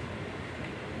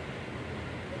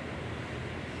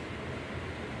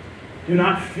 Do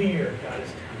not fear, God is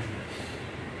telling us,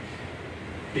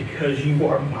 because you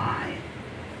are mine.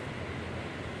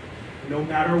 No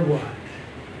matter what,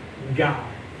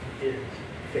 God is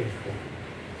faithful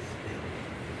still.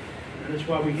 And that is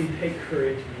why we can take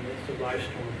courage in the midst of life's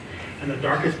storm. And the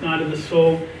darkest night of the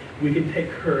soul, we can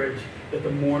take courage that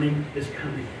the morning is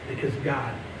coming, because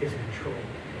God is in control of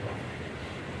all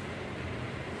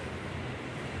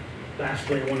things.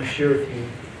 Lastly, I want to share with you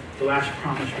the last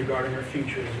promise regarding our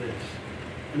future is this.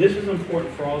 And this is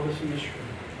important for all of us in this room,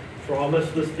 for all of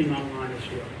us listening online as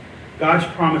well. God's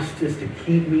promise is to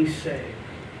keep me safe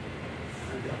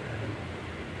until heaven.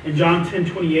 In John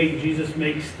 10:28, Jesus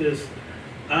makes this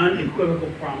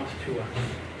unequivocal promise to us.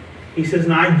 He says,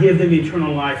 and I give them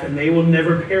eternal life, and they will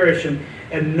never perish,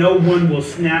 and no one will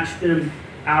snatch them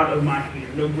out of my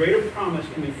hand. No greater promise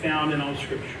can be found in all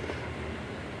Scripture.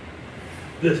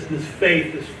 This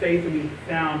faith that we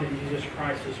found in Jesus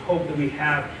Christ, this hope that we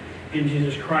have in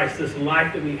Jesus Christ, this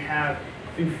life that we have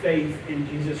through faith in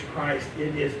Jesus Christ,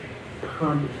 it is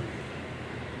permanent.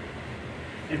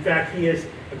 In fact, he has,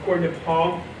 according to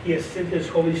Paul, he has sent his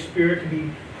Holy Spirit to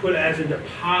be put as a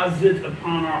deposit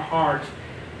upon our hearts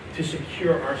to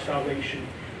secure our salvation.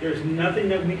 There's nothing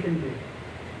that we can do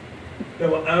that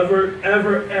will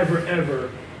ever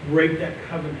break that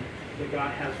covenant that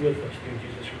God has with us through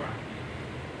Jesus Christ.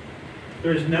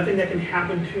 There's nothing that can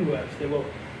happen to us that will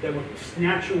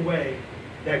snatch away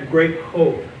that great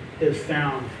hope that is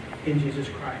found in Jesus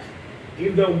Christ.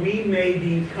 Even though we may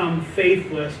become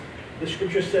faithless, the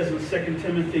scripture says in 2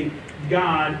 Timothy,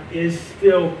 God is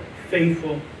still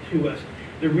faithful to us.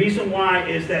 The reason why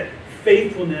is that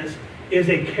faithfulness is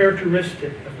a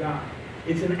characteristic of God.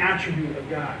 It's an attribute of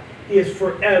God. He is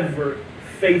forever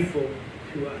faithful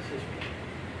to us as people.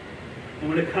 And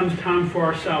when it comes time for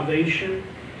our salvation,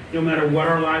 no matter what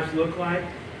our lives look like,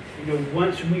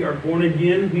 once we are born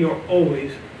again, we are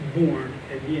always born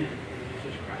again in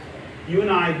Jesus Christ. You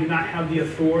and I do not have the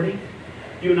authority.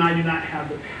 You and I do not have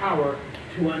the power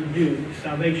to undo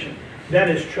salvation. That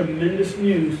is tremendous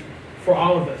news for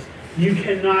all of us. You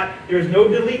cannot, there's no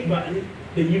delete button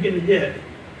that you can hit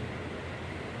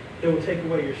that will take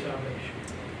away your salvation.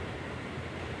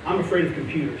 I'm afraid of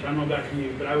computers. I don't know about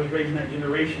you, but I was raised in that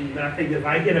generation that I think if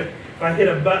I hit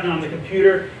a button on the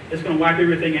computer, it's going to wipe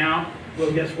everything out.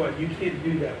 Well, guess what? You can't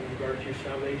do that with regard to your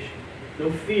salvation.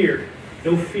 No fear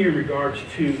in regards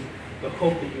to the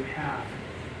hope that you have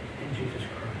in Jesus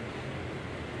Christ.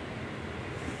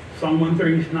 Psalm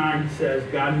 139 says,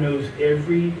 God knows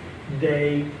every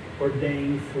day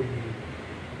ordained for you,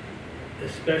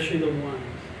 especially the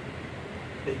ones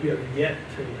that you have yet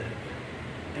to live.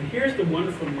 And here's the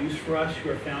wonderful news for us who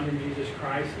are found in Jesus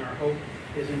Christ, and our hope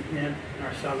is in Him, and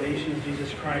our salvation is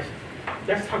Jesus Christ.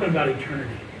 That's talking about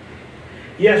eternity.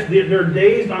 Yes, there are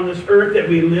days on this earth that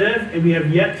we live, and we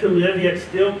have yet to live, yet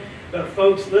still. But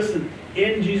folks, listen,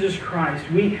 in Jesus Christ,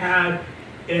 we have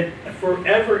a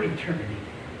forever eternity.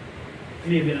 It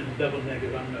may have been a double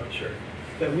negative, I'm not sure.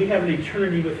 But we have an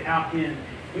eternity without end.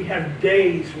 We have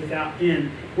days without end.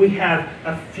 We have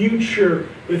a future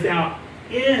without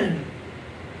end.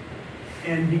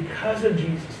 And because of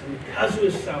Jesus and because of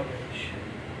His salvation,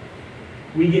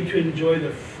 we get to enjoy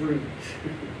the fruit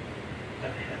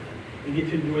of heaven. We get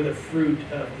to enjoy the fruit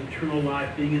of eternal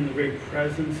life, being in the very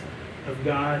presence of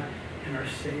God and our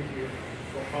Savior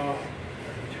for all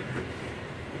of eternity.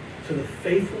 So the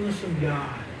faithfulness of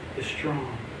God is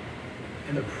strong,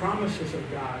 and the promises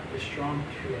of God is strong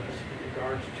to us in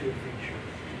regards to a future.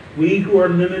 We who are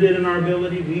limited in our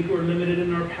ability, we who are limited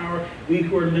in our power, we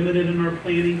who are limited in our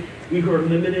planning, we who are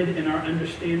limited in our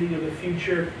understanding of the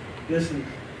future, listen,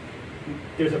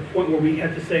 there's a point where we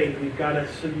have to say, we've got to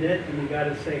submit and we've got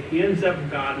to say, hands up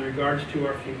God in regards to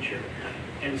our future,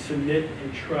 and submit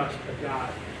and trust a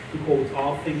God who holds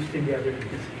all things together in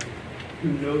His hand,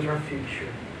 who knows our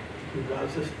future, who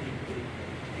loves us deeply,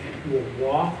 and who will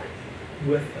walk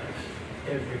with us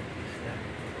every step.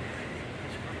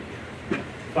 Let's pray.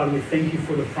 Father, we thank you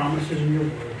for the promises in your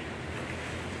word.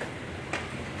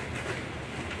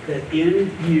 That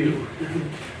in you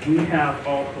we have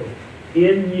all hope.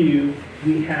 In you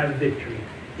we have victory.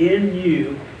 In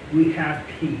you we have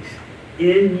peace.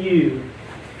 In you,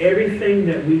 everything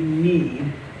that we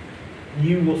need,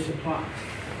 you will supply.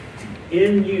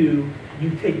 In you,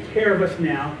 you take care of us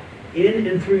now. In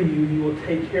and through you, you will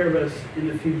take care of us in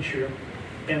the future.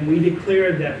 And we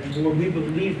declare that, Lord, we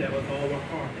believe that with all of our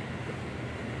heart.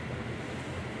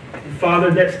 And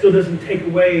Father, that still doesn't take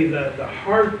away the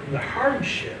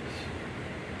hardships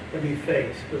that we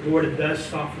face. But Lord, it does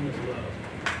soften His love,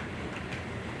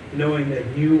 knowing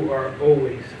that you are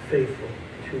always faithful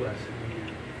to us in the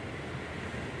end.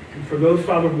 And for those,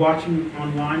 Father, watching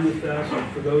online with us,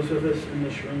 and for those of us in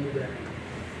this room today,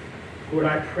 Lord,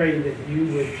 I pray that you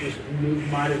would just move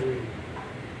mightily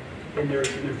in their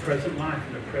present life,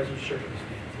 in their present circumstances.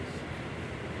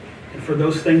 And for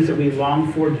those things that we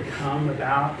long for to come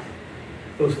about,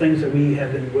 those things that we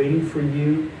have been waiting for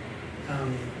you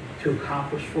to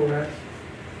accomplish for us,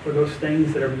 for those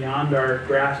things that are beyond our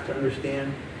grasp to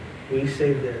understand, we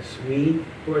say this. We,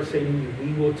 Lord, say to you,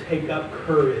 we will take up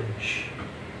courage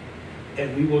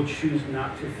and we will choose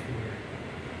not to fear,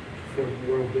 for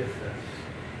you are with us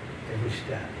every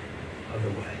step of the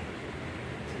way.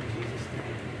 In Jesus'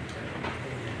 name,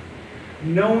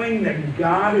 amen. Knowing that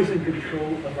God is in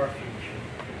control of our future,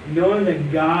 knowing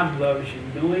that God loves you,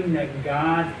 knowing that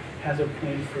God has a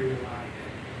plan for your life,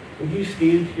 would you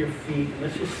stand to your feet and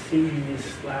let's just sing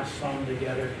this last song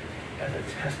together as a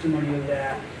testimony of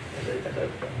that,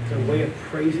 as a way of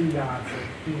praising God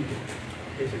for He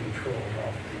is in control of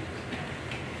all things.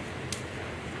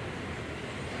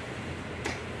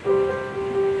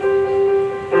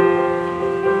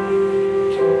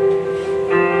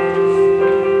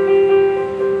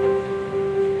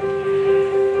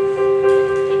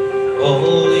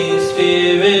 Holy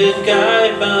Spirit,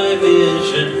 guide my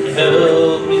vision,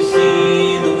 help me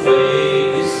see the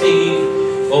way you see.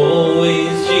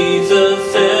 Always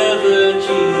Jesus, ever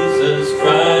Jesus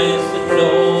Christ, and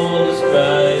all is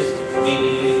Christ to me.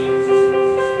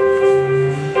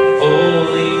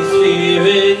 Holy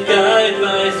Spirit, guide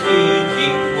my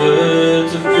speaking,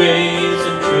 words of grace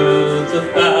and truth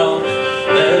abound.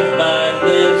 Let my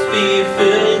lips be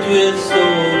filled with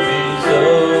stories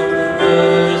of the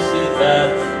mercy that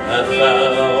I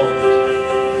found.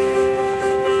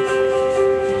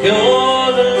 You're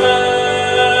the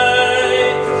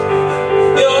light,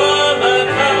 you're my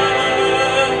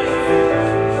path,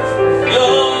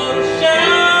 you're the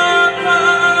shepherd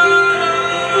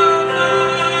of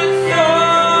my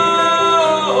soul.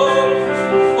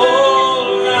 All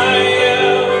I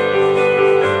am,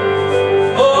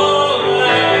 all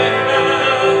I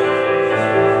have,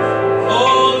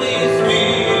 Holy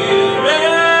Spirit,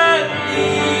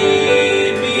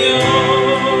 lead me on.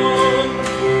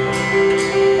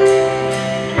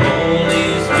 Holy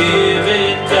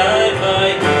Spirit, guide my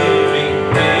hearing,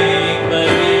 make my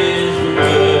vision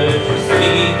words to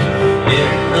speak.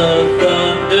 In the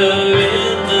thunder,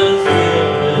 in the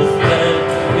stillness, let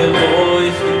your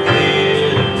voice be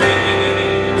clear to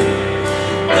me.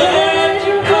 Let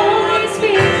your voice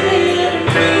be clear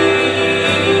to me.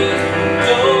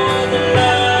 You're the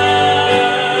light,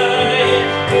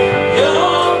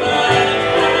 you're my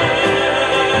path,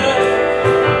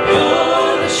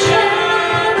 you're the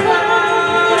shepherd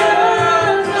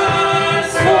of my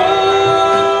soul.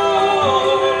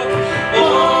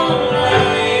 All I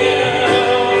am,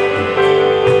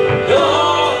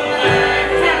 all I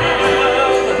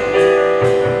have,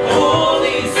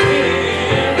 Holy Spirit,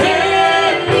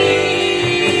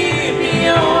 lead me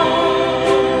on.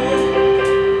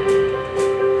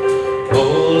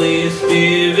 Holy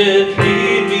Spirit,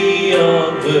 lead me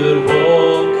onward,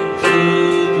 walking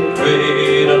through the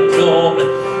great unknown,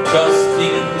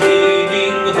 trusting and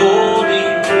leading,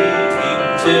 holding, keeping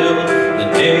till the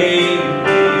day you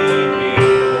lead me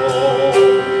home.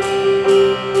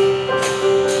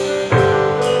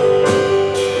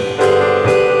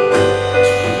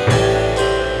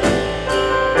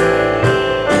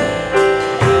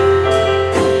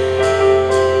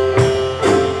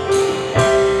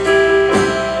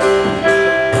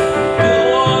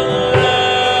 You're the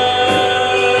light,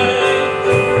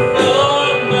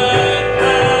 you're my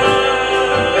path,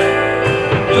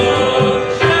 you're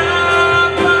the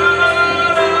shepherd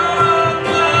of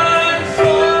my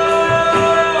soul.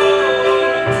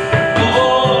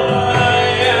 All I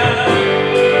am,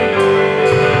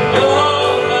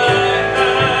 all I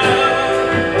have,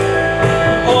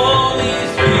 Holy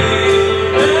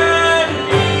Spirit,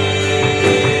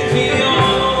 lead me on.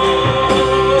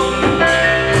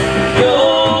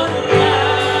 You're the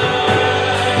light,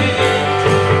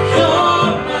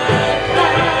 you're my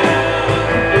path,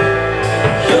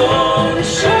 you're the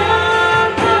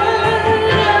shepherd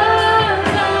of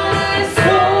my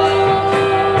soul.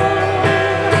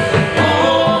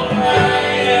 All I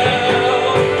am,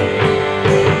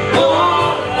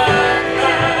 all I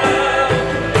have,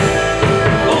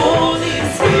 Holy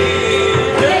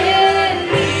Spirit,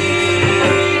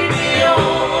 lead me on.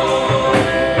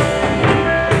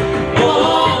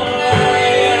 All I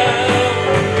am,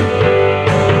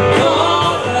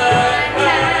 all I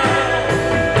have,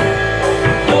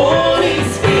 Holy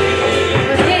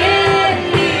Spirit,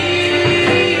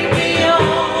 lead me on.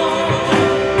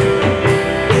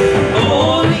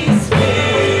 Holy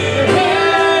Spirit,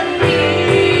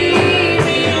 lead me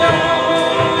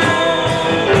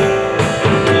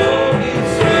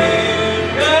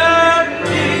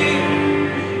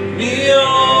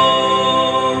on.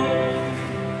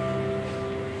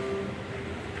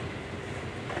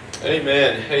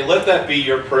 Amen. Hey, let that be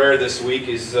your prayer this week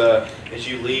as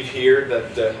you leave here,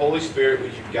 that Holy Spirit,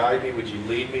 would you guide me, would you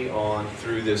lead me on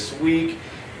through this week,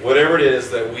 whatever it is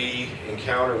that we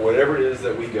encounter, whatever it is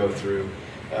that we go through,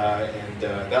 and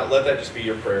let that just be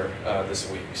your prayer this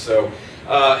week. So,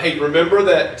 hey, remember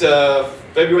that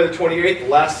February the 28th, the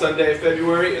last Sunday of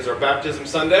February, is our Baptism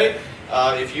Sunday.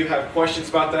 If you have questions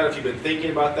about that, if you've been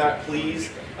thinking about that, please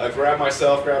grab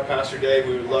myself, grab Pastor Dave.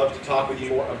 We would love to talk with you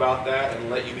more about that and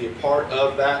let you be a part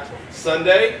of that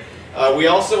Sunday. We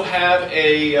also have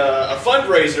a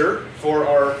fundraiser for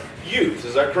our youth.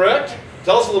 Is that correct?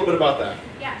 Tell us a little bit about that.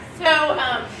 Yeah, so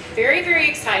very, very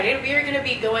excited. We are going to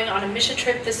be going on a mission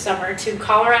trip this summer to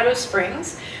Colorado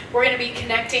Springs. We're going to be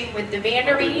connecting with the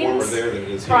Probably warmer Vanderbeens. there than it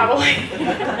is here. Probably.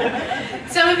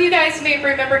 Some of you guys may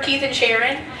remember Keith and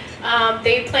Sharon.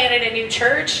 They planted a new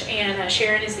church, and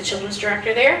Sharon is the children's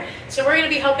director there. So we're going to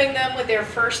be helping them with their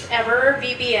first ever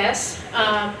VBS,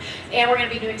 and we're going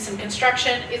to be doing some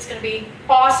construction. It's going to be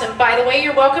awesome. By the way,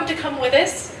 you're welcome to come with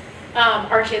us.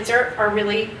 Our kids are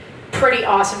really pretty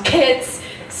awesome kids,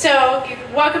 so you're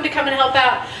welcome to come and help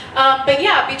out. But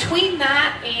yeah, between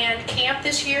that and camp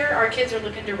this year, our kids are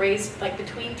looking to raise like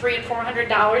between $300 and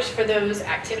 $400 for those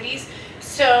activities.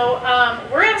 So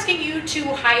we're asking you to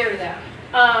hire them.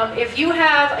 If you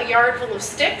have a yard full of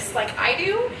sticks like I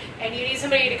do, and you need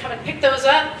somebody to come and pick those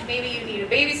up, maybe you need a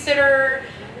babysitter,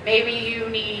 maybe you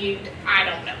need, I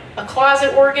don't know, a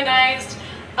closet organized,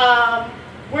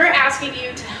 we're asking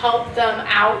you to help them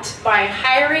out by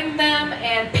hiring them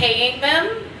and paying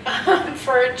them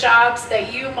for jobs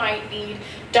that you might need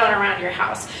done around your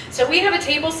house. So we have a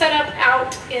table set up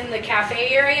out in the cafe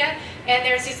area, and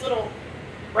there's these little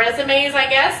resumes, I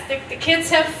guess, the kids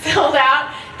have filled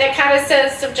out that kind of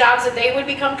says some jobs that they would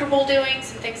be comfortable doing,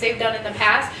 some things they've done in the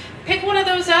past. Pick one of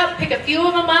those up, pick a few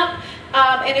of them up,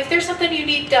 and if there's something you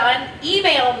need done,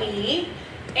 email me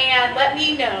and let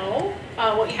me know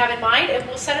what you have in mind, and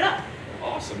we'll set it up.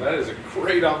 Awesome. That is a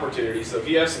great opportunity. So if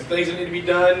you have some things that need to be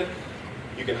done,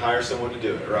 you can hire someone to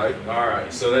do it, right? All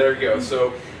right. So there you go.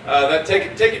 So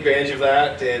take advantage of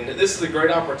that, and this is a great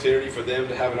opportunity for them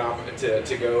to have an opportunity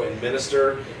to go and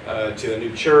minister to a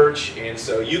new church, and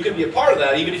so you can be a part of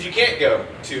that. Even if you can't go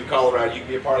to Colorado, you can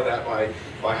be a part of that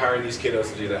by hiring these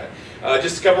kiddos to do that.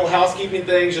 Just a couple of housekeeping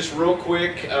things, just real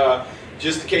quick.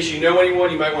 Just in case you know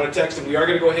anyone, you might want to text them. We are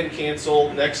going to go ahead and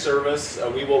cancel next service.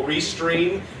 We will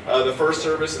restream the first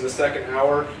service in the second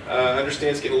hour. Understand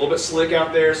it's getting a little bit slick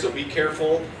out there, so be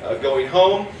careful going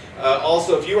home.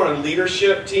 Also, if you are on a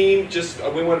leadership team,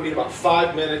 we want to meet about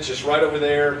 5 minutes, just right over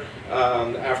there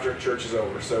after church is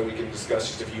over, so we can discuss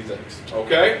just a few things.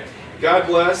 Okay? God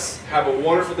bless. Have a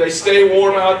wonderful day. Stay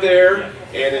warm out there,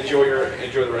 and enjoy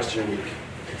the rest of your week.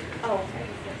 Oh.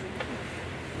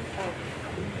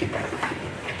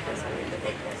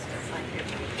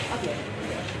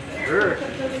 Sure.